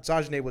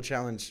Tajahnae will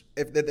challenge,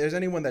 if there's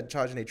anyone that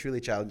Tajahnae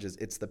truly challenges,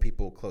 it's the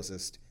people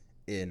closest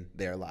in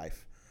their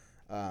life.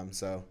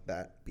 So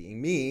that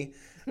being me,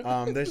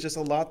 there's just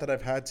a lot that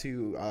I've had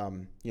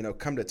to,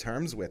 come to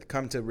terms with,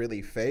 come to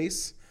really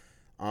face,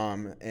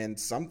 and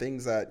some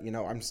things that,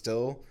 I'm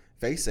still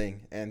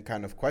facing and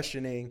kind of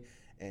questioning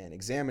and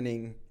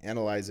examining,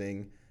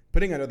 analyzing,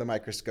 putting under the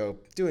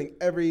microscope, doing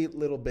every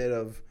little bit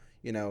of,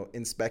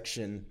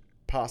 inspection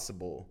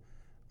possible.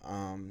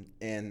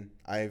 And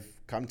I've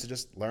come to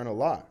just learn a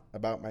lot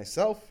about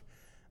myself,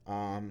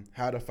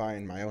 how to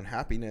find my own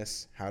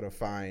happiness, how to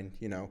find,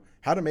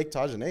 how to make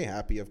Tajahnae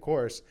happy, of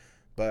course,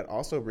 but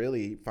also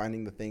really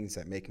finding the things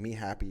that make me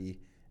happy.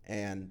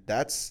 And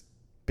that's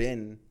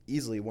been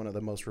easily one of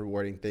the most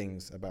rewarding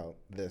things about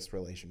this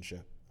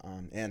relationship.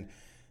 And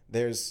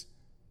there's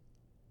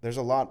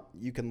a lot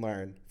you can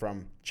learn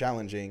from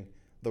challenging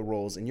the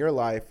roles in your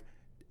life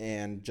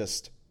and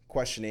just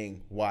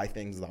questioning why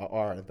things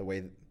are the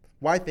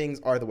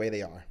way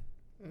they are.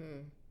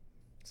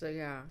 So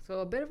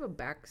a bit of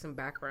some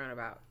background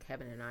about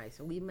Kevin and I.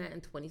 So we met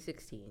in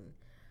 2016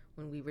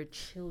 when we were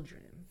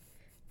children,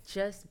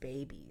 just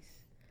babies.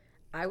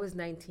 I was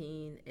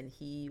 19 and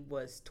he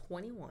was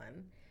 21,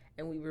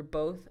 and we were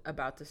both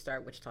about to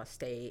start Wichita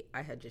State.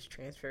 I had just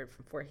transferred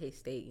from Fort Hays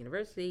State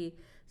University,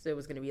 so it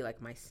was going to be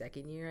like my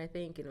second year, I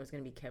think, and it was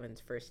going to be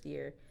Kevin's first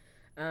year.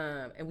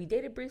 And we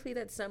dated briefly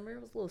that summer.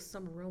 It was a little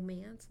summer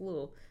romance, a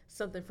little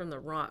something from the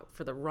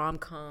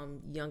rom-com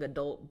young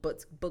adult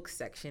book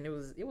section. It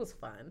was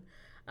fun.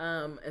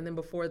 And then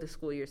before the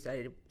school year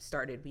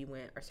started, we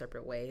went our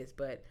separate ways,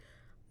 but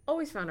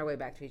always found our way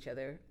back to each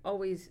other.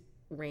 Always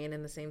ran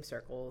in the same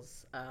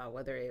circles,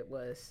 whether it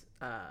was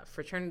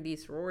fraternity,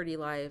 sorority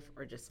life,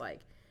 or just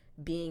like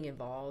being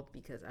involved,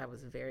 because I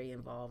was very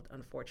involved,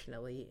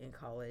 unfortunately, in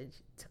college.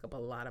 It took up a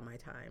lot of my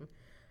time.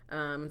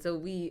 So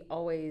we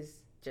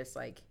always just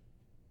like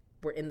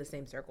were in the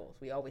same circles.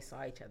 We always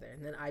saw each other.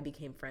 And then I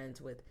became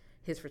friends with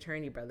his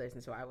fraternity brothers,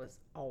 and so I was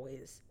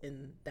always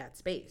in that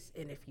space.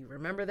 And if you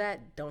remember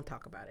that, don't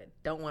talk about it.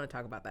 Don't want to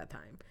talk about that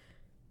time.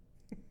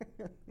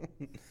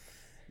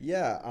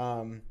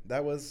 Yeah,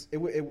 that was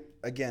it.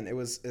 Again, it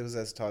was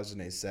as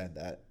Tajahnae said,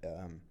 that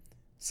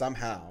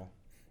somehow,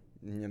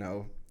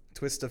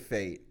 twist of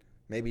fate,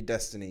 maybe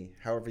destiny,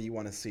 however you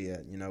want to see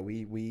it.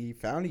 We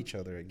found each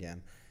other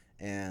again,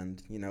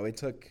 and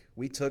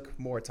we took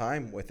more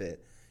time with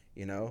it,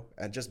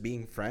 and just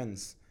being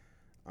friends,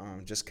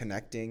 just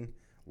connecting,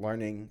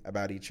 learning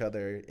about each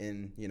other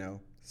in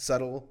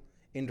subtle,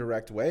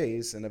 indirect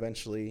ways, and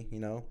eventually,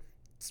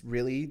 it's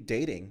really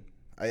dating.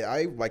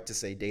 I like to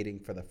say dating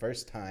for the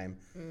first time,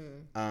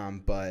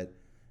 but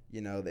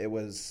it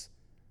was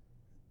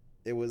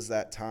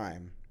that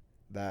time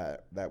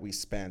that we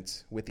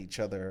spent with each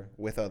other,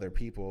 with other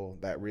people,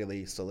 that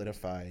really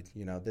solidified,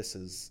 this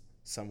is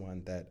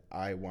someone that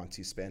I want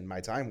to spend my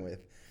time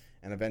with.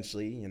 And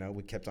eventually,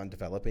 we kept on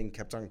developing,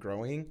 kept on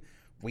growing.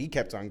 We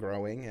kept on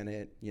growing, and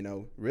it,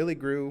 really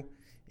grew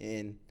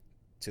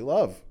into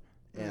love.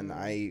 And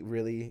I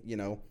really,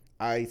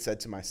 I said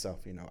to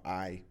myself,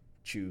 I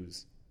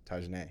choose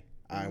Tajahnae.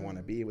 I want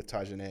to be with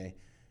Tajahnae,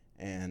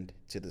 and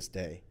to this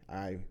day,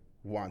 I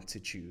want to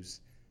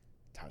choose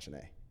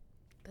Tajahnae.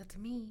 That's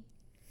me.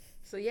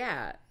 So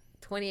yeah,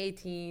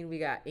 2018, we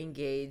got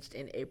engaged.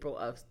 In April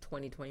of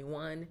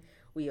 2021,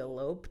 we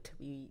eloped.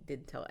 We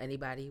didn't tell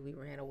anybody. We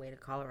ran away to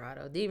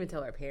Colorado. Didn't even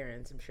tell our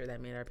parents. I'm sure that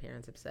made our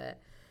parents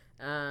upset.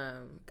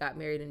 Got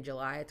married in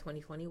July of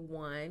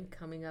 2021,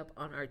 coming up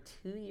on our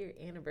 2-year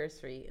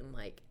anniversary in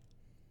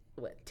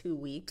 2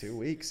 weeks? 2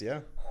 weeks, yeah.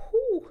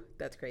 Whew,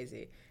 that's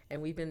crazy.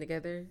 And we've been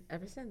together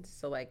ever since.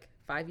 So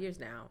 5 years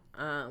now.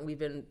 We've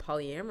been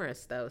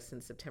polyamorous though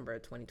since September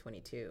of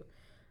 2022.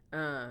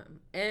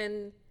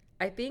 And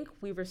I think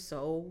we were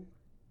so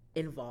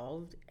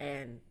involved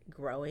and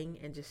growing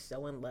and just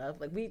so in love.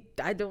 We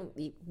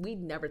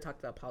never talked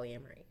about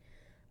polyamory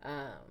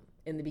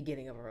in the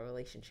beginning of our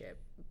relationship.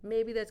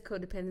 Maybe that's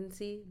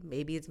codependency.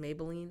 Maybe it's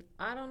Maybelline.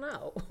 I don't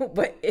know.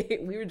 But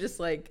we were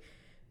just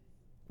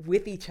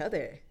with each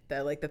other,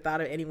 that the thought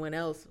of anyone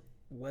else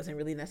wasn't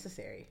really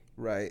necessary.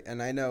 Right.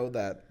 And I know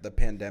that the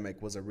pandemic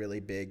was a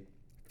really big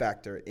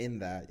factor in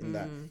that,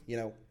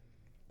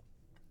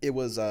 it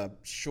was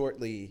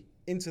shortly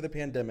into the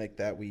pandemic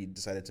that we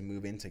decided to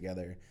move in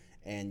together.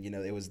 And,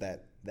 it was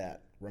that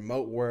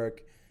remote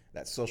work,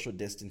 that social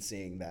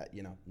distancing, that,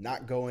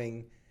 not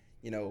going,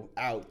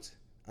 out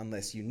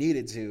unless you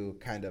needed to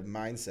kind of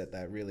mindset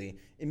that really,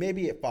 and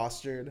maybe it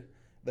fostered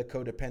the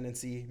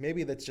codependency.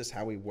 Maybe that's just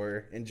how we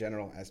were in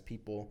general as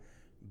people.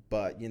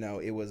 But,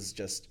 it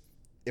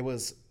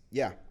was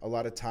a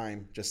lot of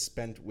time just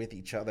spent with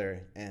each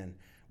other, and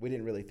we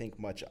didn't really think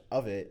much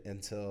of it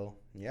until,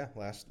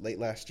 late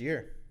last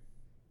year.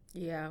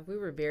 Yeah, we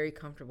were very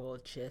comfortable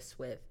just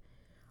with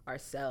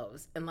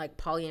ourselves. And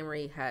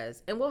polyamory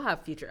has, and we'll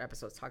have future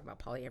episodes talk about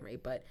polyamory,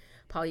 but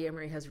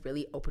polyamory has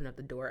really opened up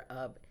the door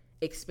of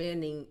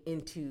expanding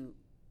into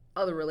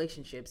other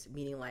relationships,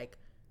 meaning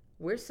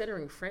we're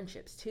centering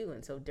friendships too.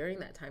 And so during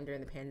that time, during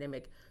the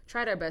pandemic,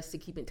 tried our best to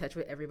keep in touch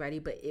with everybody,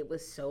 but it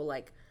was so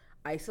like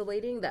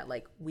isolating that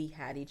like we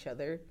had each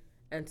other.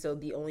 And so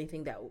the only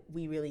thing that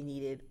we really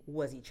needed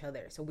was each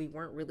other. So we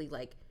weren't really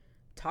like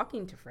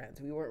talking to friends.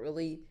 We weren't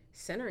really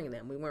centering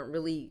them. We weren't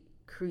really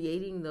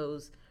creating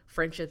those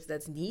friendships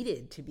that's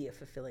needed to be a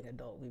fulfilling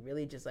adult. We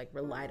really just like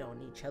relied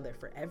on each other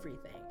for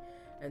everything.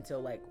 And so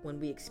like when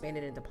we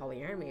expanded into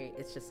polyamory,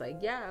 it's just like,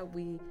 yeah,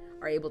 we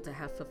are able to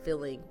have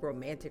fulfilling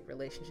romantic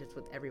relationships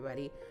with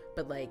everybody,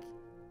 but like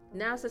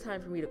now's the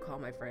time for me to call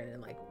my friend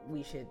and like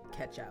we should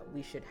catch up,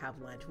 we should have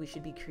lunch, we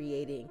should be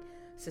creating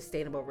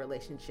sustainable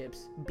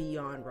relationships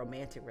beyond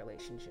romantic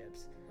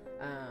relationships.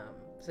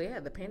 So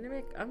yeah, the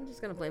pandemic, I'm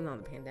just gonna blame it on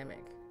the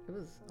pandemic. It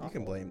was awful. You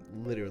can blame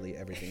literally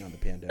everything on the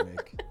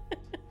pandemic.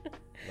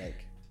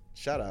 Like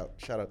shout out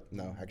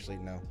no, actually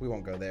no, we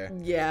won't go there.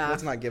 Yeah,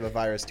 let's not give a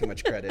virus too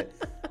much credit.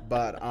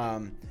 But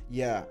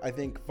yeah, I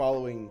think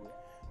following,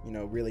 you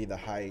know, really the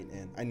height,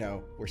 and I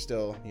know we're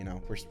still, you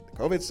know,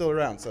 COVID's still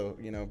around, so,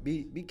 you know,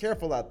 be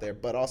careful out there,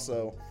 but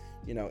also,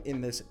 you know,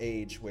 in this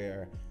age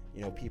where,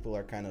 you know, people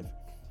are kind of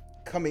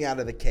coming out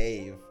of the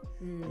cave,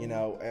 you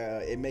know,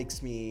 it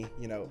makes me,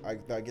 you know,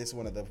 I guess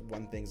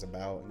one things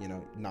about, you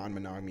know,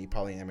 non-monogamy,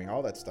 polyamory,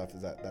 all that stuff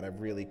is that I've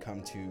really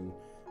come to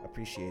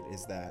appreciate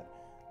is that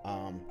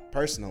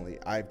personally,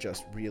 I've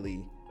just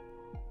really,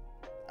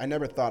 I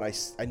never thought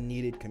I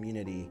needed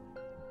community,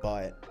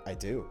 but I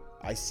do.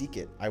 I seek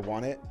it. I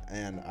want it,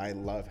 and I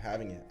love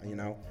having it. You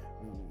know,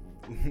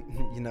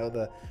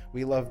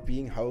 we love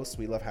being hosts.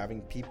 We love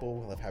having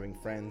people. We love having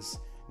friends,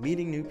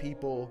 meeting new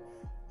people,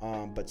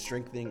 but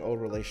strengthening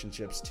old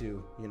relationships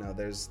too. You know,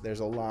 there's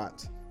a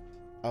lot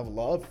of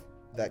love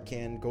that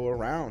can go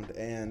around,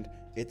 and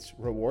it's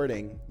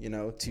rewarding. You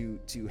know,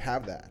 to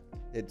have that.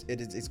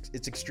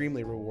 It's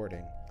extremely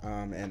rewarding.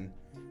 And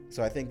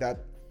so I think that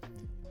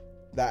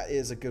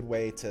is a good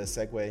way to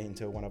segue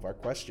into one of our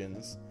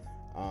questions.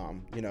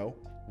 You know,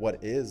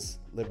 what is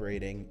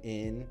liberating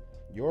in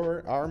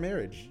our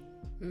marriage?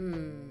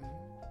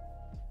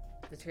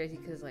 It's crazy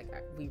because like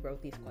we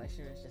wrote these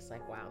questions. It's just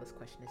like, wow, this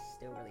question is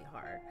still really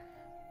hard.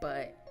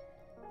 But,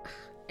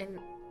 and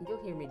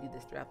you'll hear me do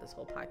this throughout this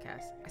whole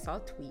podcast. I saw a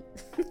tweet.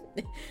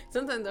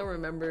 Sometimes I'll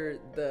remember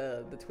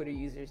the Twitter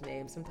user's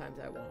name. Sometimes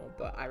I won't.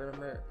 But I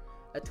remember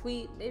a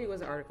tweet, maybe it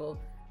was an article,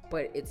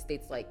 but it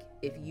states like,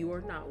 if you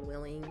are not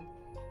willing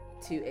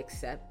to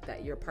accept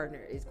that your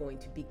partner is going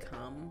to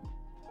become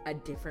a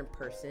different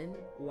person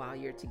while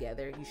you're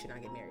together, you should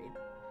not get married.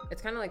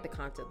 It's kind of like the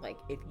concept, like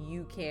if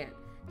you can't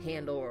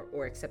handle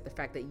or accept the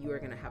fact that you are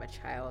going to have a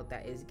child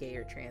that is gay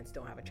or trans,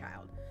 don't have a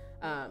child.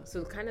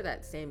 So kind of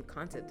that same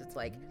concept. It's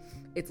like,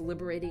 it's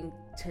liberating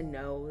to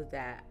know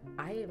that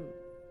I am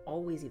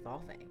always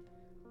evolving.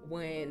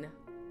 When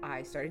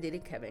I started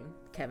dating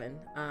Kevin,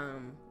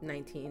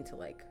 19 to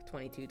like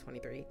 22,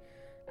 23,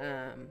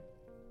 I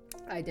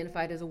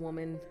identified as a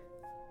woman,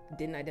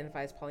 didn't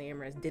identify as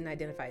polyamorous, didn't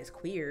identify as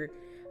queer,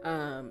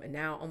 and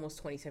now almost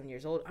 27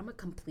 years old, I'm a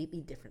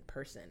completely different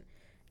person.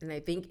 And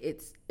I think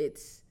it's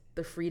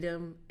the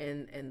freedom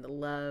and the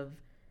love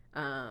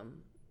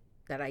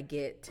that I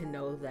get to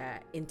know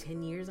that in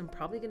 10 years, I'm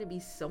probably going to be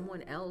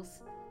someone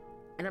else,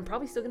 and I'm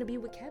probably still going to be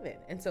with Kevin.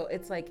 And so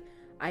it's like,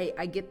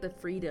 I get the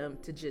freedom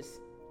to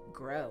just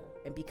grow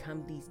and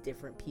become these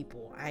different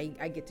people.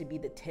 I get to be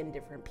the 10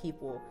 different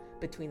people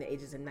between the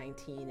ages of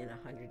 19 and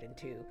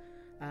 102.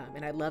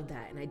 And I love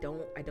that. And I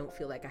don't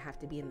feel like I have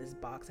to be in this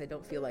box. I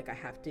don't feel like I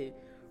have to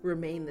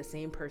remain the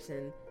same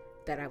person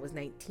that I was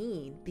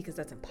 19, because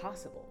that's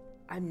impossible.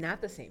 I'm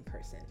not the same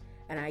person.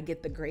 And I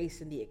get the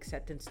grace and the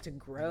acceptance to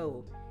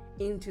grow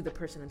into the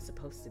person I'm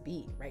supposed to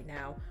be. Right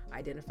now, I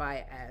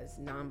identify as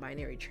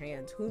non-binary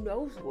trans. Who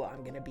knows what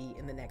I'm going to be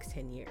in the next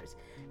 10 years.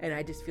 And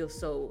I just feel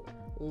so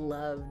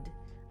loved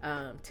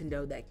to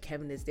know that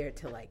Kevin is there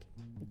to like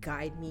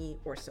guide me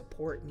or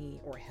support me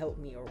or help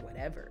me or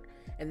whatever.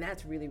 And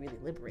that's really, really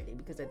liberating,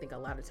 because I think a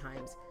lot of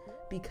times,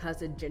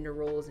 because of gender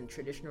roles and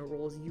traditional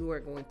roles,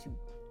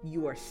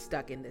 you are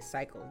stuck in this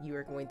cycle. You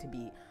are going to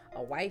be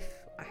a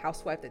wife, a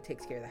housewife that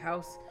takes care of the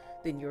house.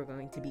 Then you're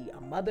going to be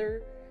a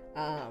mother.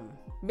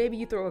 Maybe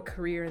you throw a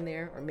career in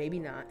there, or maybe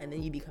not, and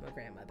then you become a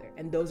grandmother.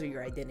 And those are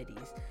your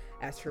identities.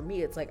 As for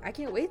me, it's like, I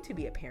can't wait to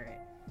be a parent,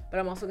 but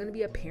I'm also going to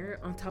be a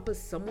parent on top of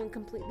someone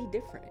completely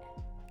different.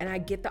 And I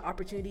get the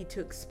opportunity to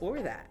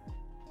explore that.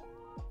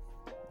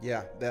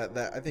 Yeah, that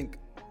I think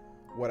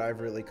what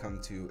I've really come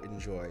to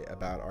enjoy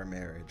about our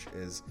marriage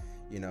is,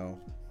 you know,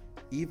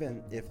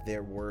 even if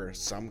there were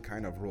some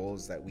kind of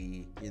roles that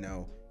we, you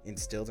know,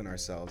 instilled in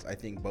ourselves, I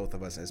think both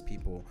of us as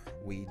people,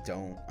 we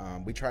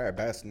try our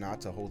best not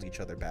to hold each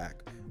other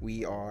back.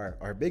 We are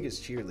our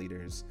biggest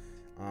cheerleaders,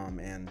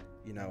 and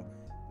you know,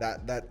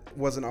 that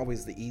wasn't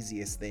always the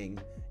easiest thing,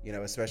 you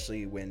know,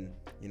 especially when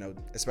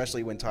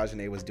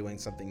Tajahnae was doing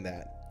something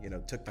that, you know,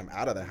 took them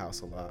out of the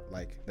house a lot,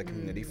 like the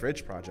community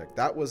fridge project.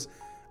 That was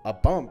a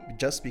bump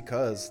just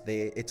because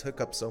it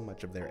took up so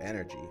much of their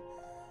energy,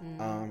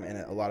 and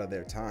a lot of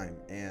their time.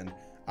 And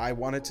I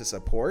wanted to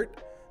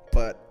support,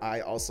 but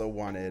I also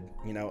wanted,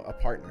 you know, a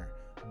partner.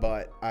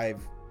 but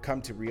I've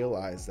come to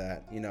realize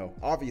that, you know,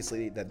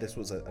 obviously that this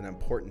was an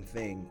important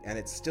thing, and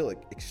it's still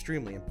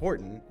extremely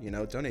important, you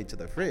know, donate to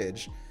the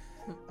fridge.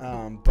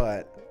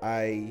 But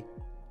I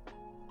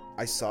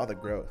saw the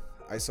growth.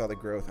 I saw the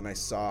growth, and I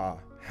saw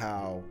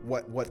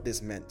what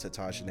this meant to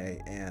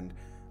Tajahnae, and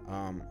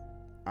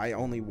I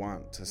only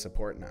want to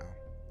support now.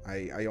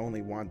 I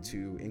only want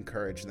to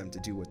encourage them to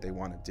do what they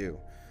want to do.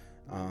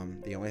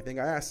 The only thing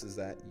I ask is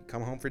that you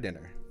come home for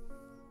dinner.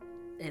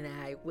 And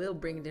I will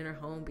bring dinner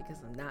home because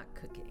I'm not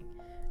cooking.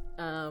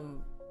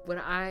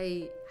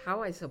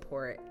 How I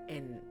support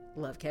and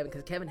love Kevin,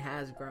 because Kevin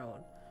has grown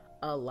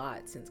a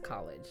lot since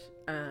college,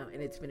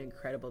 and it's been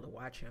incredible to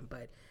watch him.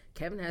 But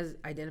Kevin has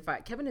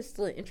identified, Kevin is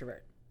still an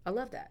introvert. I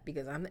love that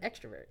because I'm the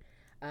extrovert,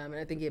 and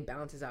I think it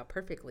balances out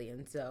perfectly.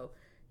 And so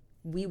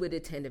we would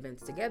attend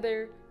events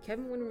together.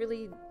 Kevin wouldn't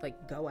really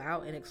like go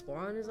out and explore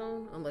on his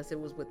own unless it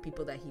was with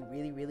people that he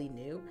really, really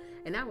knew.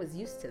 And I was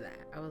used to that.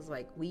 I was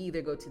like, we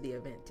either go to the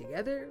event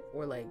together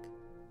or like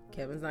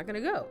Kevin's not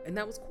gonna go. And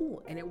that was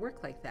cool. And it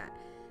worked like that.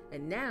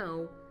 And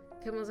now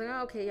Kevin was like,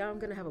 oh, okay, y'all, I'm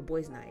gonna have a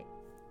boys' night.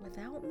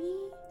 Without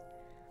me,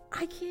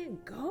 I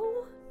can't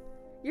go?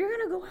 You're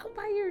gonna go out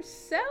by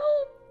yourself?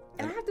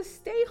 And I have to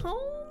stay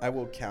home? I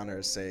will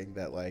counter saying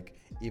that, like,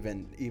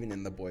 even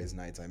in the boys'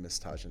 nights, I miss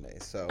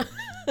Tajahnae. So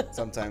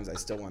sometimes I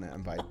still want to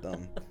invite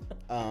them.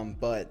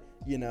 But,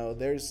 you know,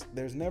 there's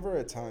never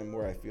a time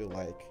where I feel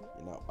like,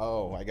 you know,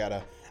 oh,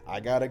 I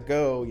gotta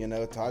go, you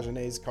know,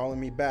 Tajahnae's calling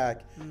me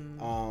back.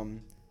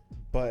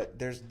 But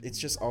it's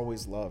just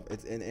always love.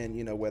 And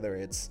you know, whether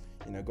it's,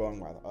 you know,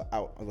 going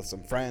out with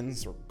some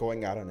friends or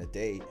going out on a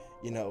date,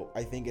 you know,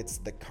 I think it's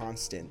the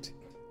constant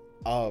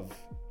of,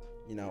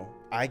 you know,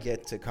 I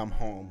get to come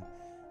home,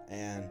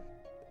 and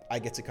I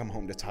get to come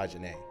home to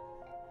Tajahnae,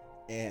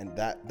 and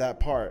that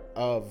part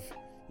of,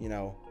 you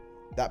know,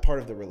 that part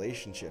of the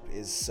relationship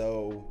is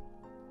so,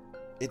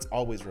 it's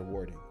always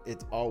rewarding.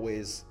 It's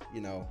always,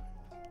 you know,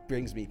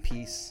 brings me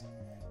peace,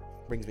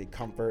 brings me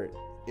comfort,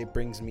 it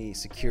brings me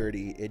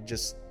security. It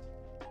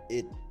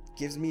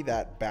gives me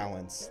that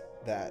balance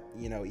that,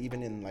 you know,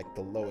 even in like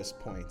the lowest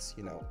points,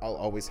 you know, I'll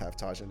always have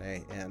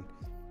Tajahnae,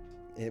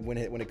 and when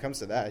it comes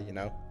to that, you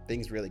know,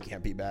 things really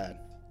can't be bad.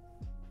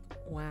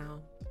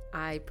 Wow.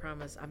 I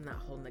promise I'm not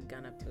holding a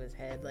gun up to his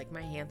head. Like,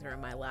 my hands are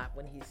in my lap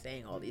when he's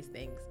saying all these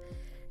things,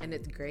 and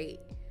it's great.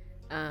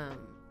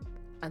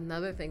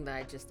 Another thing that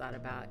I just thought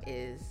about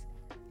is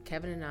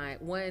Kevin and I,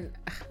 when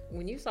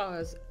you saw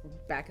us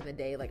back in the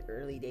day, like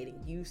early dating,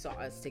 you saw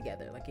us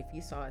together. Like, if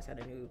you saw us at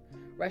a new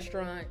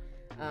restaurant,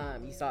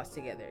 you saw us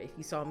together. If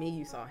you saw me,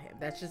 you saw him.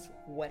 That's just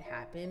what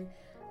happened.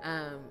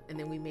 And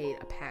then we made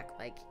a pact,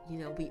 like, you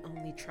know, we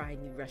only try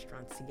new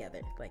restaurants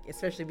together, like,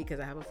 especially because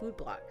I have a food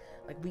blog,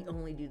 like, we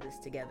only do this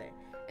together.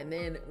 And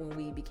then when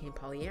we became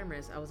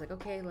polyamorous, I was like,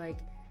 okay, like,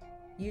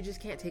 you just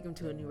can't take him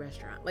to a new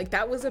restaurant. Like,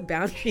 that was a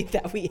boundary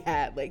that we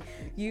had, like,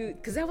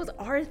 because that was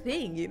our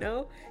thing, you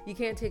know, you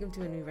can't take him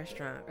to a new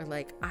restaurant, or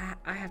like,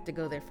 I have to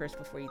go there first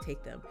before you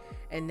take them.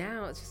 And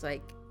now it's just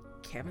like,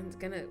 we're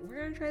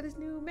gonna try this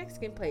new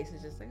Mexican place.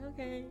 It's just like,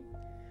 okay,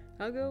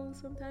 I'll go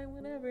sometime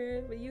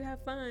whenever, but you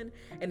have fun.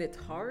 And it's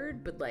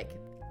hard, but like,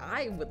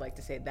 I would like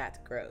to say that's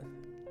growth.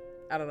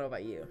 I don't know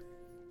about you.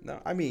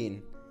 No, I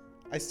mean,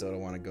 I still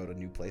don't want to go to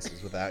new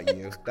places without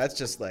you. That's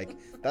just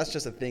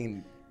a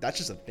thing. That's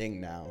just a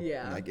thing now.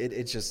 Yeah. Like,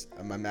 it's just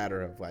a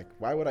matter of like,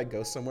 why would I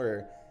go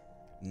somewhere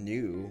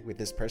new with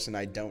this person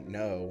I don't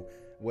know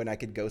when I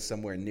could go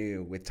somewhere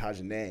new with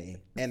Tajahnae?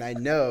 And I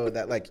know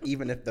that, like,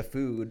 even if the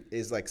food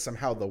is like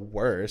somehow the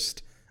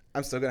worst,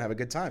 I'm still gonna have a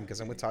good time because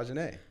I'm with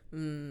Tajahnae.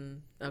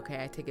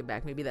 Okay, I take it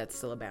back. Maybe that's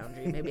still a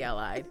boundary. Maybe I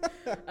lied.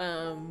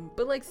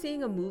 But like,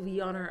 seeing a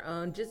movie on our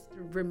own, just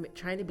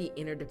trying to be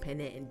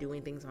interdependent and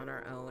doing things on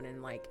our own,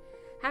 and like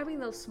having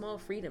those small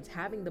freedoms,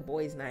 having the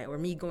boys' night, or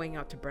me going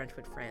out to brunch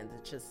with friends.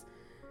 It's just,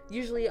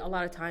 usually a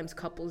lot of times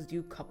couples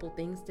do couple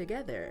things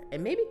together,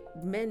 and maybe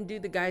men do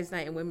the guys'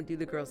 night and women do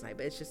the girls' night,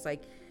 but it's just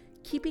like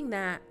keeping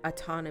that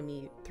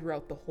autonomy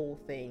throughout the whole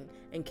thing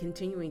and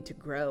continuing to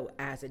grow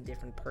as a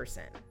different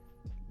person.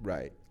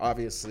 Right.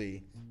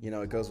 Obviously, you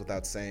know, it goes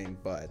without saying,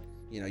 but,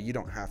 you know, you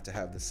don't have to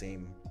have the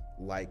same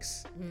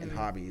likes and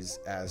hobbies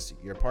as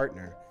your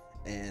partner.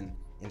 And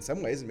in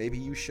some ways, maybe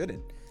you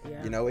shouldn't.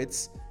 Yeah. You know,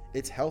 it's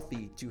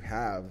healthy to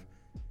have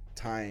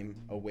time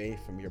away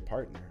from your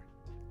partner.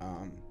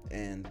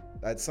 And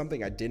that's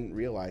something I didn't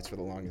realize for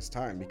the longest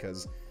time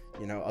because,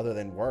 you know, other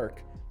than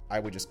work, I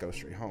would just go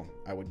straight home.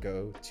 I would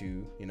go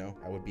to, you know,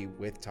 I would be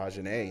with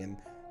Tajahnae, and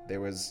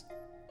there was,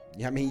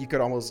 I mean, you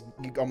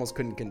almost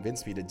couldn't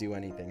convince me to do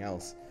anything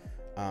else.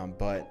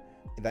 But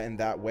in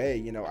that way,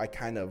 you know, I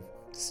kind of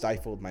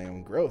stifled my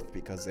own growth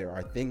because there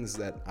are things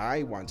that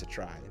I want to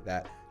try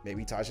that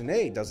maybe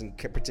Tajahnae doesn't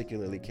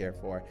particularly care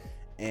for.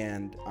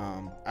 And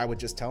I would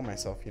just tell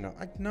myself, you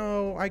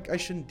know, I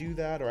shouldn't do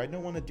that, or I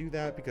don't want to do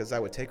that because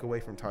that would take away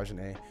from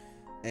Tajahnae.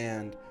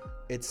 And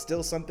it's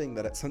still something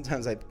that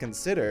sometimes I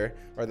consider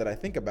or that I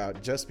think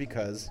about just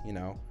because, you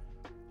know,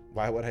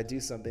 why would I do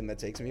something that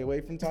takes me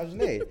away from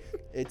Tajahnae?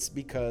 It's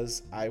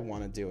because I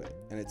want to do it,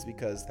 and it's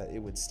because that it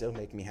would still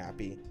make me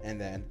happy. And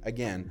then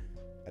again,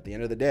 at the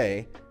end of the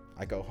day,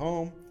 I go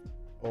home,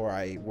 or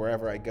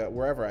wherever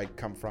I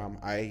come from,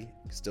 I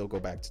still go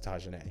back to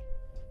Tajahnae.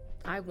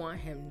 I want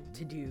him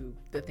to do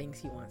the things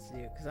he wants to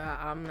do, because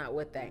I'm not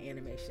with that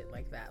anime shit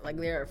like that. Like,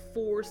 there are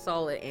 4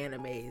 solid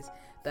animes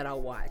that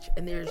I'll watch,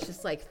 and there's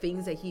just like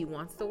things that he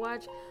wants to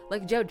watch,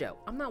 like JoJo.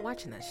 I'm not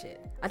watching that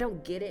shit. I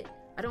don't get it.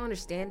 I don't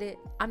understand it.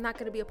 I'm not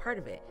going to be a part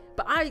of it.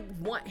 But I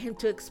want him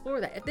to explore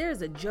that. If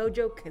there's a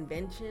JoJo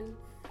convention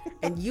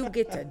and you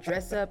get to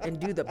dress up and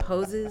do the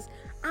poses,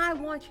 I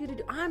want you to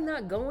do. I'm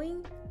not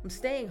going. I'm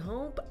staying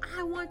home, but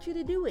I want you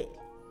to do it.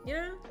 You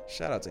know?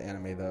 Shout out to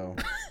anime though.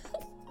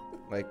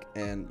 Like,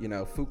 and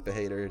Fook the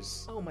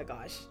haters. Oh my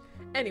gosh.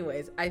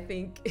 Anyways, I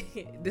think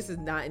this is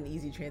not an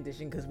easy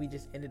transition because we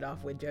just ended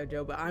off with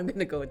JoJo, but I'm going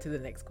to go into the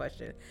next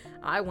question.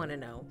 I want to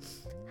know,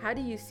 how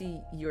do you see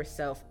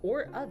yourself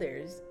or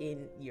others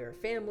in your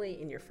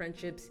family, in your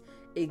friendships,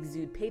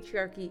 exude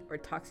patriarchy or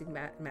toxic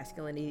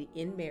masculinity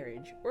in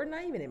marriage, or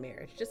not even in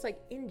marriage, just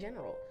like in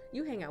general?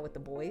 You hang out with the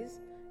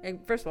boys,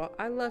 and first of all,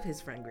 I love his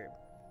friend group.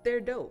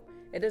 They're dope.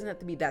 It doesn't have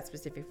to be that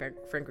specific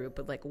friend group,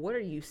 but like, what are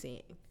you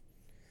seeing?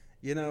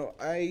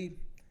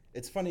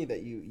 It's funny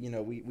that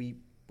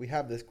we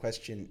have this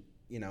question,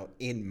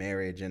 in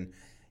marriage, and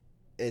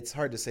it's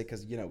hard to say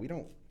because, we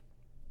don't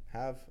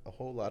have a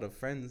whole lot of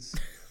friends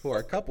who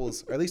are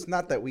couples, or at least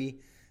not that we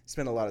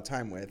spend a lot of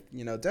time with.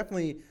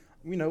 Definitely,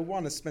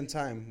 want to spend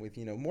time with,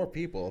 more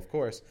people, of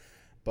course.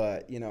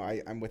 But,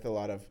 I'm with a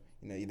lot of,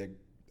 either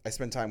I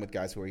spend time with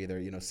guys who are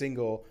either,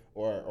 single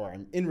or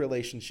I'm in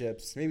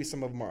relationships. Maybe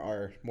some of them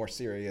are more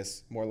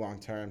serious, more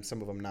long-term.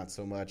 Some of them not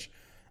so much.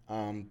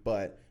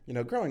 But,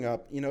 growing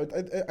up,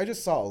 I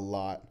just saw a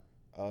lot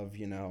of,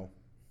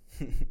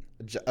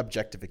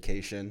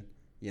 objectification,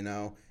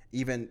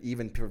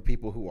 even for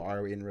people who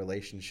are in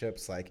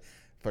relationships. Like,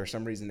 for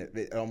some reason,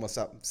 it almost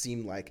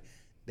seemed like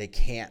they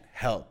can't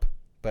help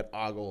but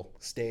ogle,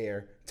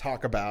 stare,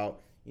 talk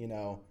about,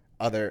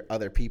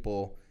 other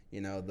people,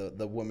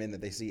 the women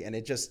that they see. And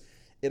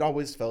it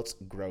always felt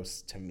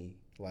gross to me.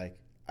 Like,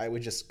 I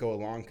would just go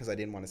along because I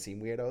didn't want to seem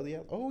weird.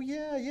 Oh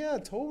yeah,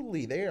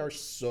 totally. They are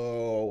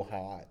so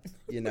hot.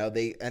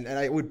 And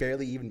I would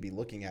barely even be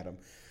looking at them.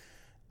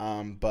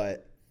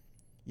 But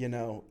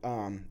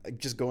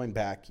just going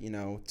back,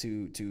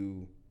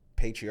 to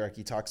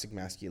patriarchy, toxic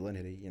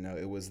masculinity,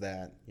 it was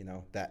that,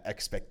 that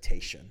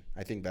expectation.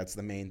 I think that's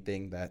the main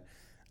thing that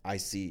I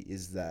see,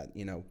 is that,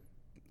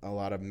 a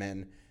lot of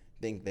men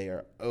think they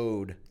are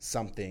owed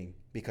something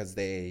because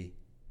they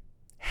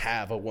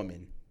have a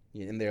woman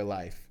in their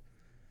life.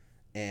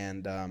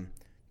 And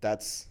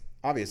that's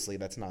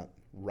not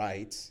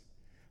right,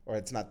 or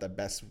it's not the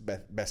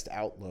best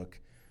outlook.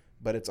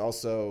 But it's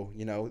also,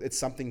 it's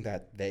something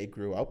that they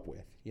grew up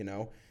with.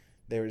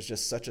 There is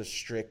just such a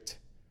strict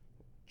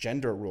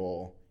gender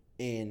role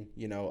in,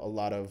 a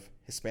lot of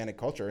Hispanic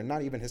culture, and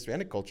not even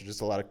Hispanic culture,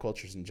 just a lot of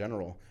cultures in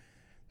general,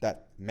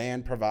 that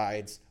man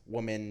provides,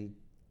 woman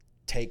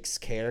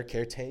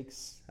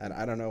caretakes. And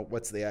I don't know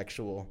what's the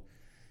actual,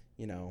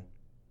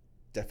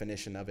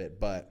 definition of it,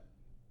 but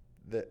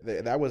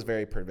that was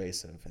very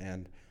pervasive.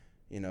 And,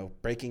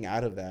 breaking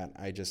out of that,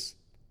 I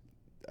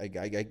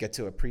get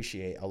to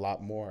appreciate a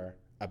lot more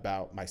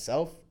about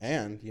myself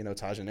and,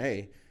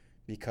 Tajahnae,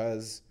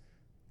 because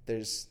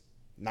there's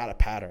not a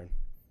pattern.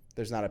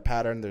 There's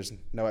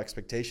no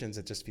expectations.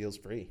 It just feels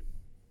free.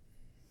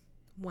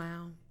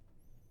 Wow.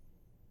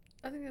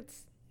 I think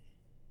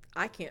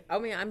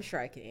I'm sure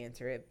I can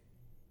answer it,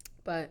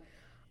 but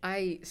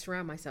I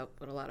surround myself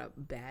with a lot of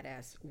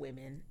badass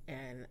women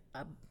and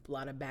a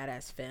lot of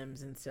badass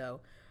femmes. And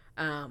so,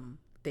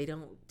 they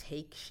don't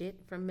take shit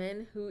from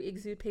men who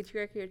exude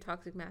patriarchy or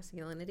toxic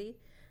masculinity.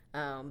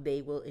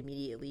 They will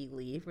immediately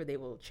leave, or they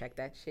will check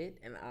that shit.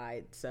 And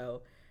I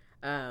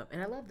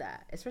love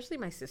that, especially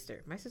my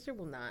sister. My sister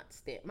will not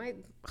stand.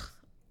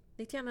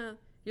 Nitiana,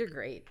 you're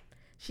great.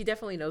 She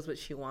definitely knows what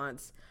she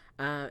wants,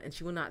 and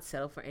she will not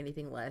settle for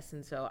anything less.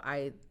 And so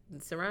I'm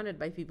surrounded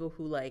by people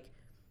who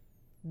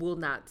will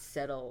not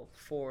settle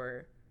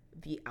for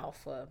the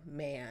alpha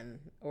man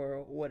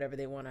or whatever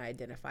they want to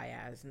identify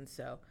as. And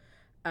so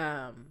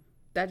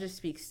that just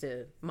speaks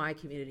to my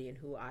community and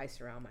who I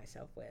surround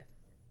myself with.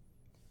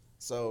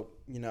 So,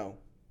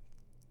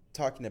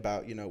 talking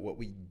about, what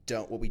we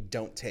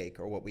don't take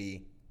or what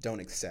we don't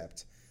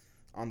accept.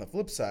 On the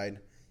flip side,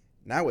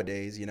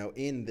 nowadays,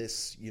 in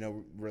this,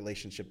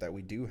 relationship that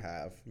we do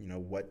have,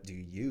 what do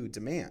you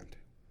demand?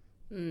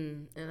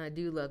 And I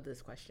do love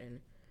this question,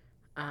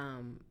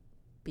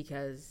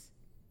 because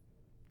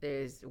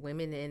there's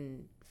women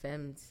in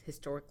femmes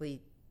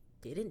historically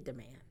didn't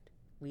demand.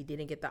 We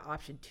didn't get the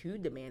option to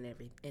demand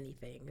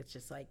anything. It's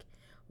just like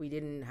we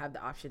didn't have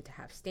the option to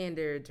have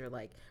standards, or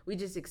we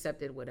just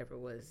accepted whatever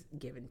was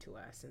given to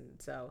us. And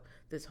so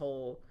this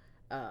whole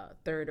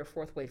third or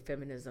fourth wave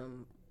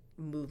feminism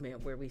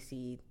movement, where we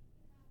see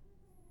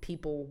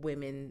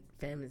women,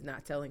 femmes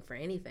not selling for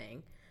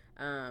anything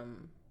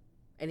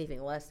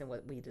less than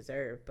what we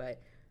deserve.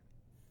 But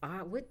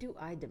What do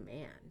I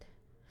demand?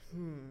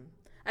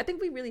 I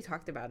think we really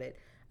talked about it.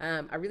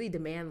 I really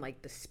demand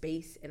like the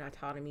space and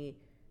autonomy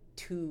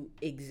to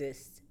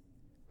exist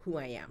who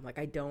I am. Like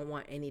I don't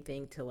want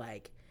anything to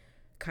like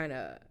kind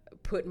of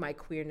put my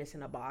queerness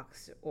in a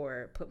box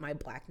or put my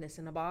blackness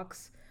in a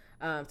box.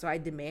 So I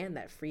demand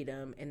that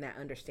freedom and that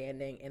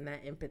understanding and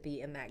that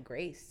empathy and that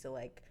grace to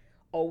like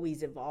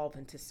always evolve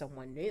into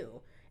someone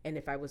new. And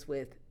if I was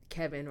with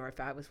Kevin, or if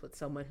I was with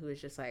someone who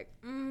is just like,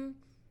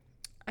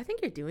 I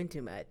think you're doing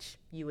too much,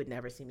 you would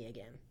never see me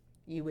again.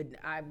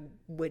 I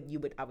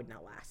would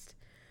not last.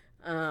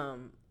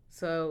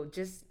 So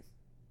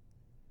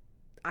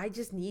I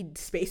just need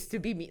space to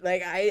be me.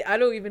 Like, I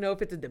don't even know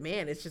if it's a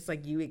demand. It's just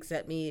like, you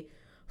accept me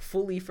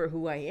fully for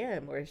who I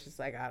am. Or it's just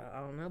like, I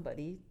don't know,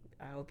 buddy.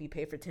 I hope you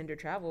pay for Tinder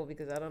travel,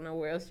 because I don't know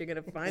where else you're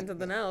going to find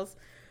something else.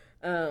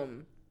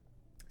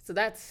 So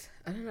that's,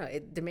 I don't know.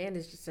 Demand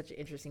is just such an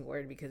interesting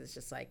word, because it's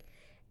just like,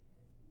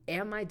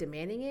 am I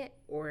demanding it?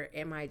 Or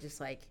am I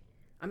just like,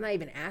 I'm not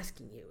even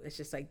asking you. It's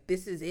just like,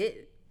 this is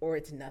it, or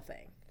it's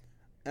nothing.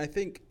 I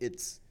think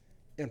it's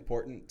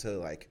important to,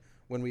 like,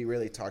 when we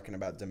really talking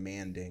about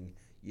demanding,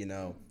 you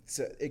know,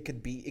 so it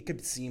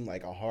could seem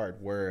like a hard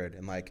word,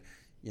 and like,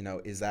 you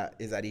know, is that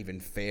even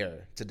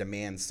fair to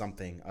demand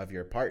something of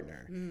your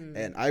partner?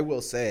 And I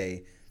will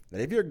say that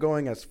if you're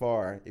going as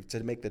far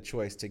to make the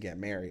choice to get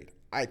married,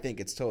 I think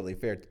it's totally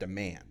fair to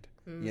demand.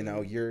 You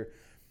know, you're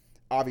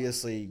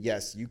obviously,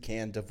 yes, you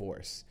can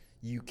divorce,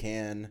 you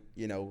can,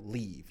 you know,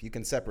 leave, you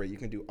can separate, you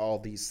can do all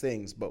these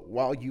things, but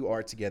while you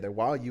are together,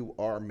 while you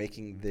are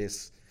making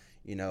this,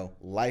 you know,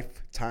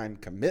 lifetime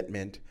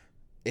commitment,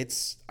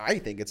 I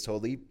think it's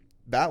totally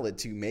valid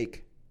to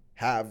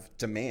have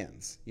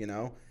demands, you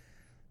know.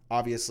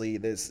 Obviously,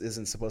 this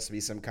isn't supposed to be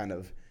some kind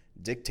of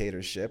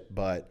dictatorship,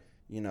 but,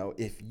 you know,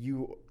 if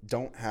you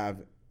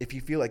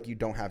feel like you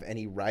don't have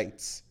any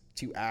rights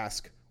to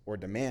ask or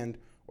demand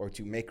or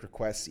to make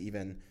requests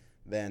even,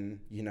 then,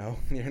 you know,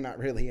 you're not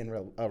really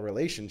in a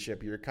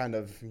relationship. You're kind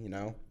of, you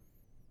know,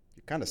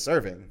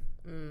 serving.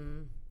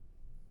 And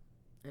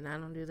I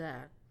don't do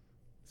that.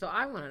 So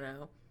I want to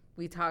know,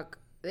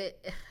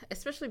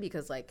 especially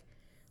because, like,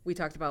 we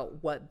talked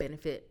about what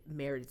benefit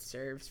marriage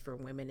serves for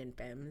women and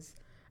femmes.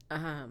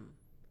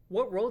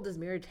 What role does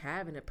marriage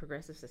have in a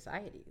progressive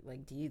society?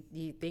 Like, do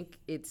you think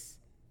it's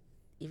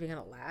even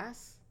gonna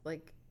last?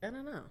 Like, I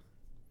don't know.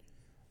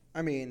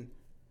 I mean,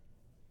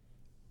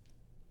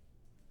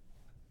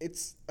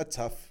 it's a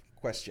tough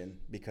question,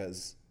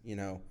 because, you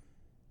know,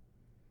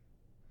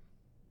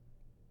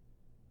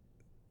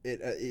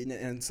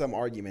 and some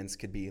arguments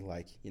could be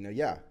like, you know,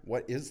 yeah,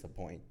 what is the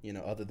point, you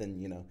know, other than,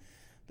 you know,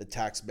 the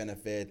tax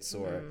benefits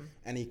or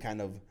any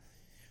kind of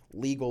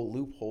legal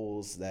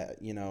loopholes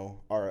that, you know,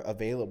 are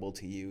available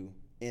to you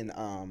in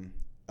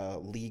a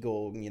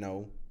legal, you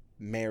know,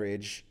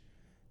 marriage,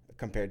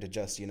 compared to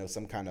just, you know,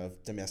 some kind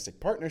of domestic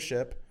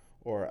partnership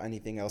or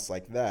anything else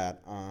like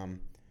that.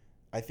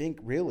 I think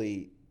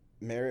really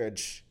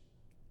marriage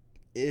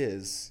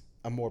is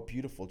a more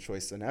beautiful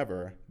choice than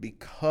ever,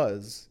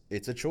 because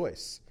it's a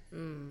choice,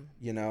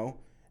 you know,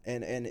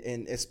 and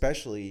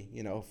especially,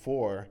 you know,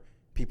 for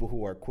people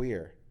who are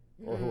queer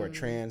or who are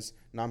trans,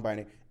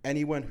 non-binary,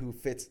 anyone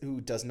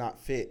who does not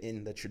fit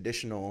in the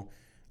traditional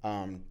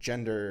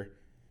gender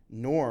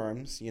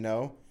norms, you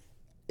know,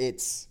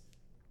 it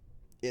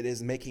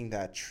is making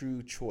that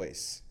true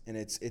choice, and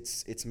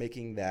it's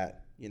making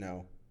that, you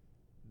know,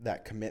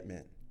 that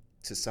commitment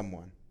to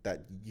someone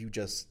that you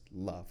just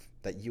love,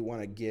 that you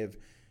want to give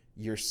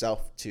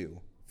yourself to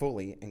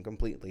fully and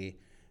completely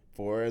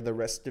for the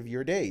rest of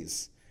your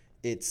days.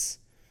 It's,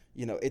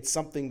 you know, it's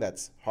something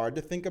that's hard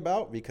to think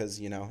about, because,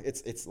 you know,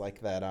 it's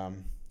like that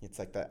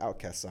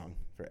Outkast song,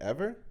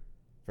 forever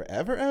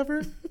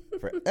ever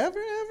forever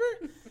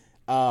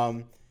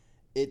ever.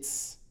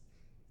 It's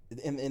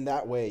in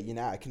that way, you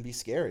know, it can be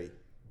scary,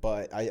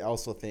 but I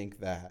also think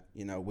that,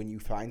 you know, when you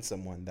find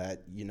someone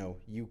that, you know,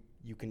 you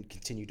can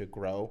continue to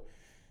grow,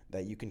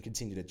 that you can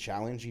continue to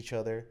challenge each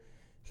other,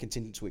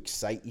 continue to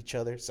excite each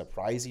other,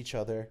 surprise each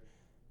other,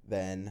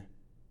 then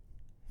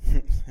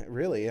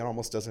really, it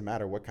almost doesn't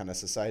matter what kind of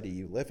society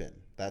you live in.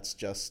 It's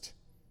just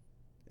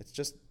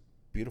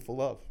beautiful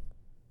love.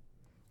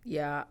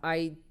 Yeah,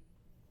 I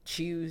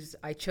chose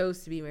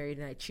to be married,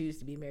 and I choose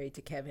to be married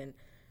to Kevin,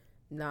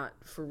 not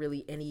for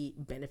really any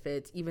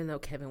benefits, even though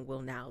Kevin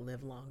will now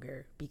live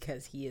longer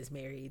because he is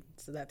married.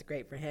 So that's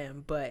great for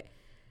him. But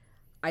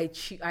I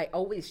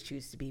always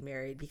choose to be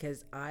married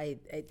because I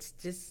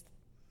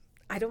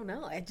don't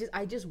know.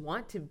 I just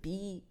want to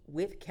be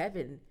with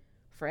Kevin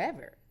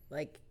forever.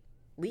 Like,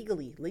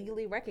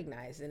 legally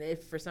recognized. And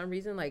if for some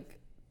reason, like,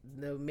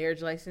 the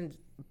marriage license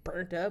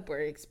burnt up or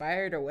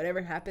expired or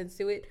whatever happens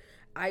to it,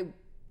 I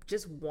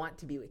just want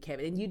to be with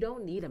Kevin. And you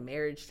don't need a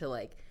marriage to,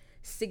 like,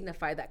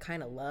 signify that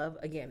kind of love.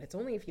 Again, it's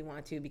only if you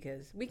want to,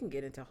 because we can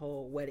get into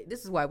whole wedding.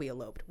 This is why we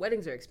eloped.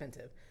 Weddings are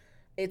expensive.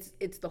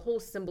 It's the whole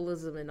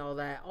symbolism and all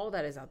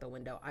that is out the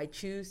window. I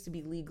choose to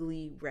be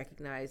legally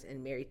recognized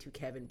and married to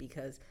Kevin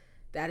because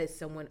that is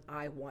someone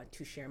I want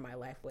to share my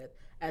life with,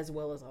 as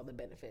well as all the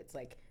benefits.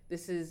 Like,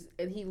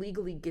 and he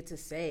legally gets a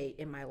say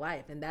in my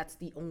life, and that's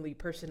the only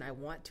person I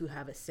want to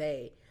have a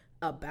say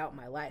about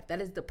my life. That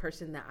is the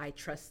person that I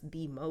trust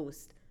the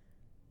most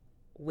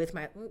with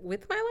my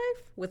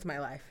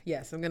life.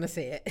 Yes, I'm gonna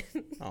say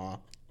it. Aw.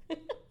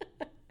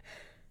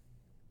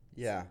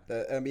 Yeah,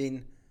 I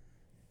mean,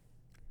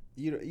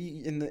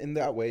 in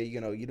that way, you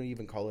don't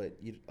even call it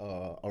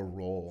a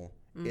role.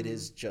 It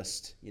is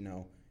just,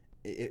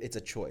 it's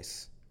a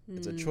choice.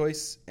 It's a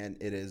choice, and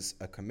it is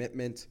a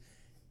commitment,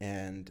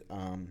 and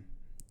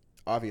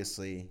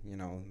obviously,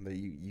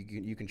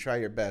 you can try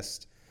your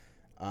best,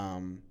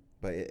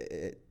 but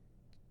it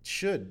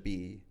should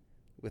be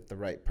with the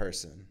right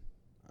person,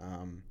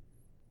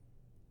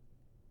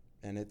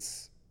 and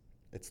it's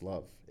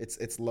love.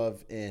 It's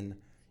love in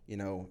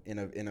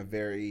a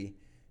very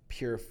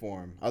pure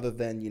form, other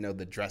than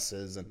the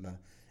dresses and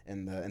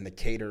the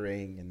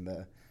catering and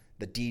the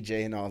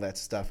DJ and all that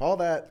stuff. All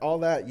that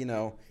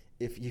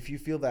if you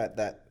feel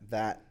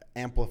that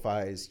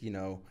amplifies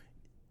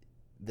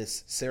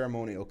this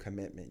ceremonial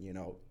commitment,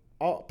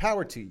 all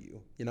power to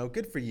you,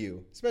 good for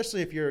you,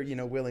 especially if you're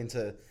willing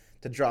to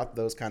drop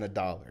those kind of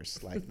dollars.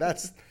 Like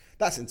that's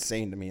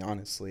insane to me,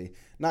 honestly.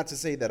 Not to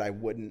say that I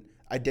wouldn't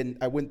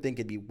think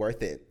it'd be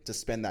worth it to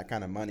spend that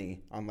kind of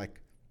money on like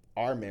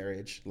our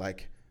marriage.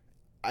 Like,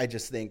 I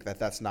just think that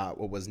that's not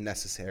what was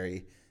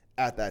necessary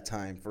at that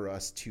time for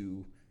us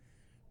to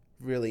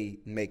really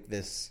make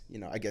this,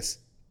 I guess,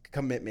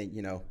 commitment,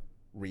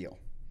 real.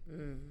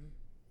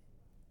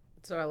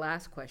 So our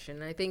last question,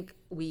 and I think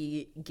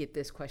we get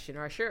this question,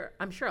 or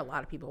I'm sure a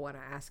lot of people want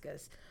to ask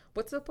us,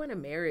 what's the point of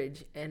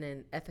marriage and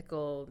an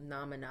ethical,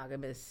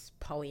 non-monogamous,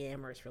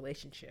 polyamorous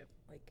relationship?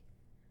 Like,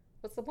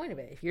 what's the point of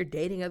it? If you're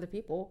dating other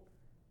people,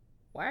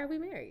 why are we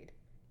married?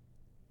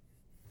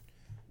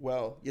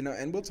 Well,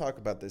 and we'll talk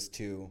about this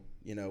too,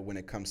 when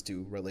it comes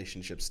to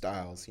relationship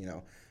styles.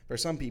 For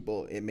some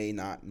people, it may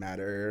not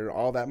matter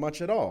all that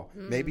much at all.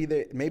 Maybe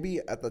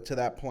to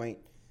that point,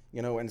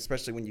 and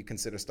especially when you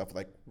consider stuff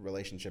like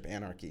relationship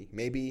anarchy,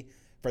 maybe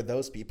for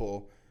those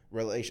people,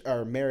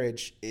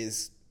 marriage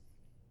is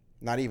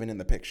not even in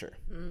the picture,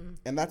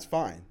 and that's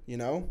fine.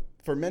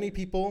 For many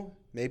people,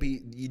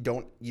 maybe you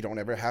don't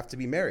ever have to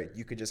be married.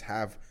 You could just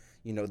have,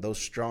 those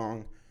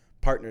strong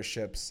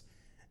partnerships,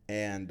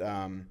 and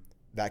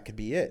that could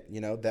be it.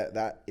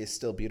 That is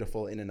still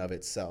beautiful in and of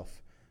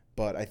itself.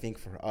 But I think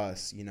for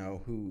us,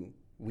 who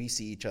we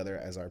see each other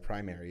as our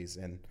primaries,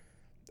 and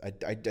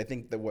I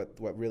think that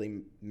what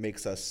really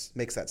makes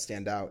that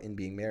stand out in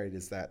being married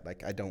is that,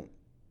 like, I don't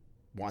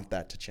want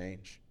that to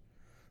change.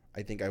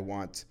 I think I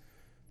want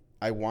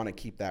to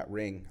keep that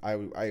ring.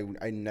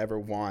 I never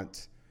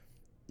want,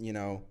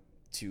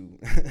 to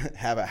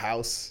have a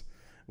house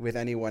with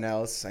anyone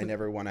else. I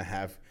never want to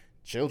have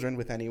children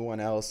with anyone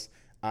else.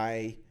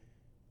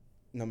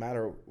 No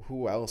matter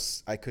who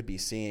else I could be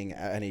seeing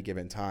at any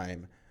given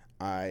time,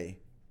 I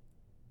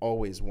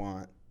always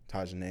want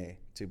Tajahnae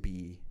to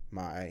be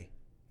my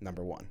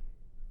number one.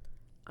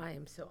 I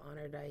am so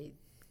honored. I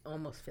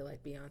almost feel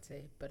like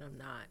Beyonce, but I'm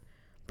not.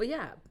 But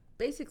yeah,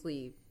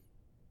 basically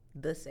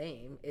the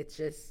same. It's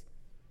just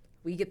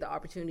we get the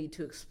opportunity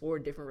to explore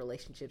different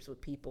relationships with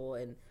people,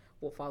 and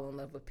we'll fall in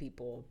love with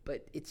people.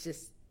 But it's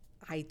just,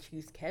 I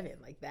choose Kevin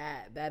like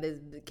that.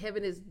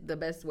 Kevin is the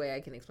best way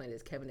I can explain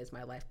this. Kevin is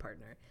my life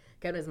partner.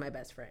 Kevin is my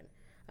best friend.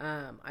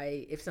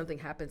 If something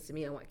happens to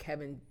me, I want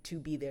Kevin to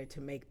be there to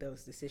make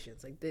those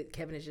decisions. Like,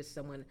 Kevin is just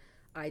someone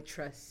I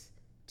trust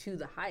to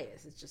the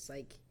highest. It's just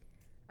like,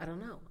 I don't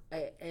know.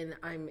 And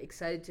I'm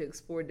excited to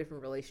explore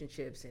different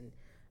relationships and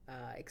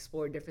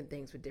explore different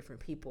things with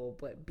different people.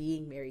 But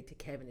being married to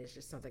Kevin is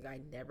just something I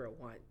never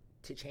want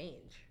to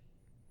change.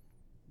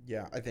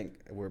 Yeah, I think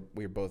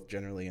we're both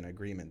generally in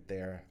agreement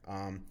there.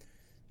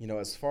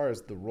 As far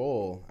as the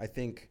role, I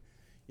think,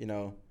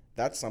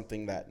 that's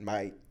something that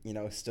might,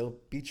 still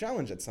be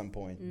challenged at some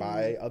point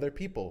by other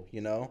people,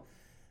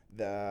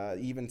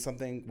 even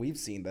something we've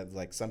seen that,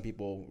 like, some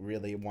people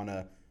really want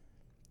to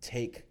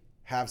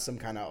have some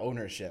kind of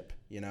ownership,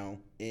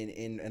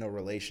 in a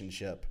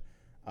relationship.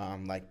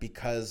 Like,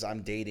 because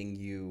I'm dating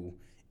you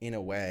in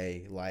a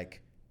way,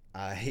 like,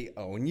 I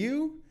own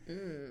you.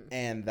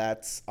 And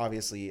that's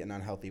obviously an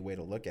unhealthy way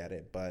to look at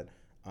it. But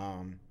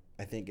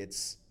I think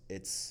it's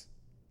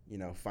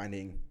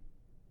finding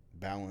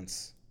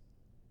balance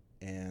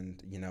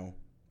and,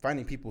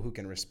 finding people who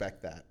can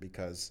respect that,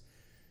 because,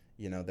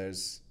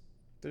 there's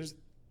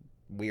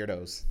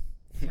weirdos,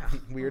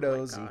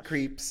 weirdos and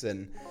creeps.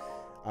 And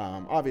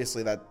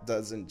obviously that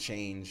doesn't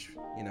change,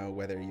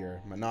 whether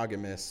you're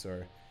monogamous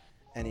or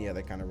any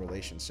other kind of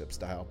relationship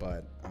style.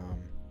 But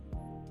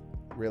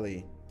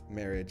really,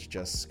 marriage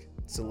just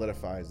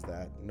solidifies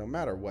that no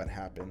matter what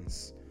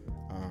happens,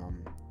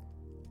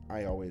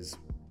 I always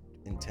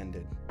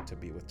intended to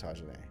be with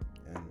Tajahnae,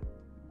 and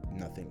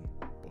nothing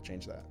will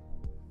change that.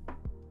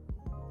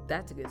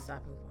 That's a good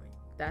stopping point.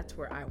 That's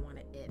where I want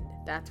to end.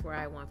 That's where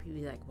I want people to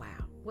be like,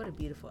 wow, what a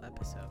beautiful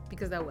episode,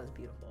 because that was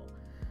beautiful.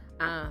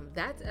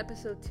 That's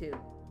episode 2.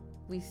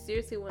 We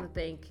seriously want to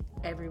thank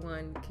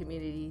everyone,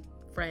 community,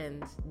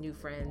 friends, new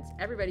friends,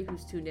 everybody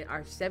who's tuned in,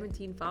 our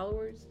 17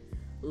 followers.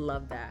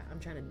 Love that. I'm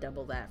trying to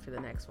double that for the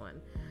next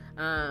one.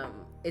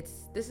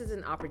 This is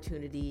an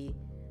opportunity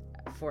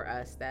for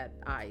us that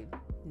I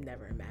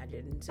never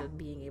imagined. So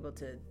being able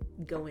to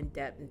go in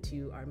depth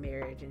into our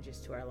marriage and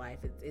just to our life,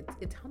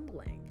 it's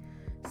humbling.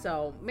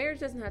 So marriage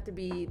doesn't have to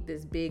be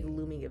this big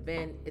looming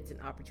event. It's an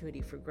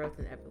opportunity for growth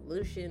and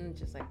evolution,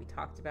 just like we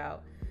talked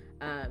about.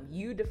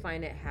 You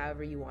define it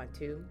however you want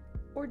to,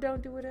 or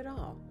don't do it at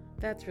all.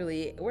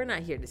 We're not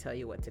here to tell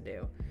you what to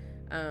do.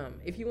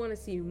 If you want to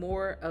see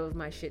more of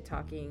my shit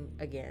talking,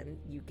 again,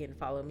 you can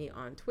follow me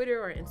on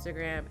Twitter or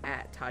Instagram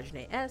at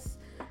Tajahnae S,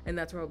 and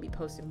that's where we'll be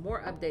posting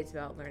more updates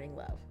about learning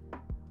love.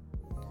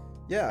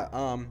 Yeah,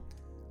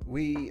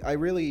 I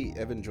really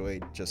have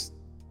enjoyed just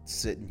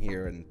sitting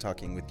here and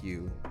talking with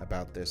you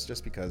about this,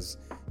 just because,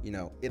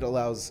 it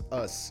allows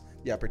us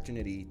the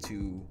opportunity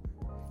to,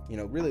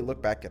 really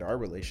look back at our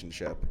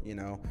relationship,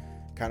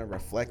 kind of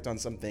reflect on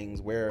some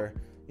things where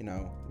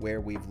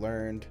we've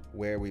learned,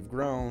 where we've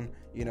grown,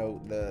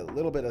 the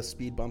little bit of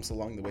speed bumps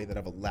along the way that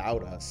have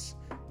allowed us,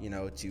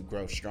 to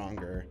grow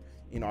stronger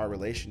in our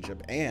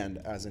relationship and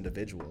as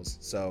individuals.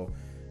 So,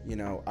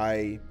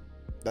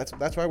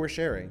 that's why we're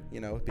sharing,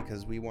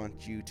 because we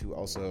want you to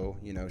also,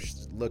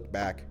 look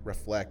back,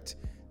 reflect,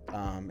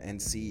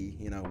 and see,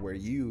 where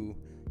you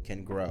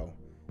can grow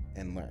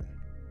and learn.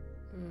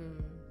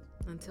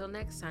 Until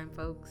next time,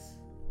 folks.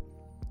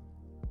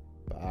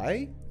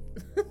 Bye.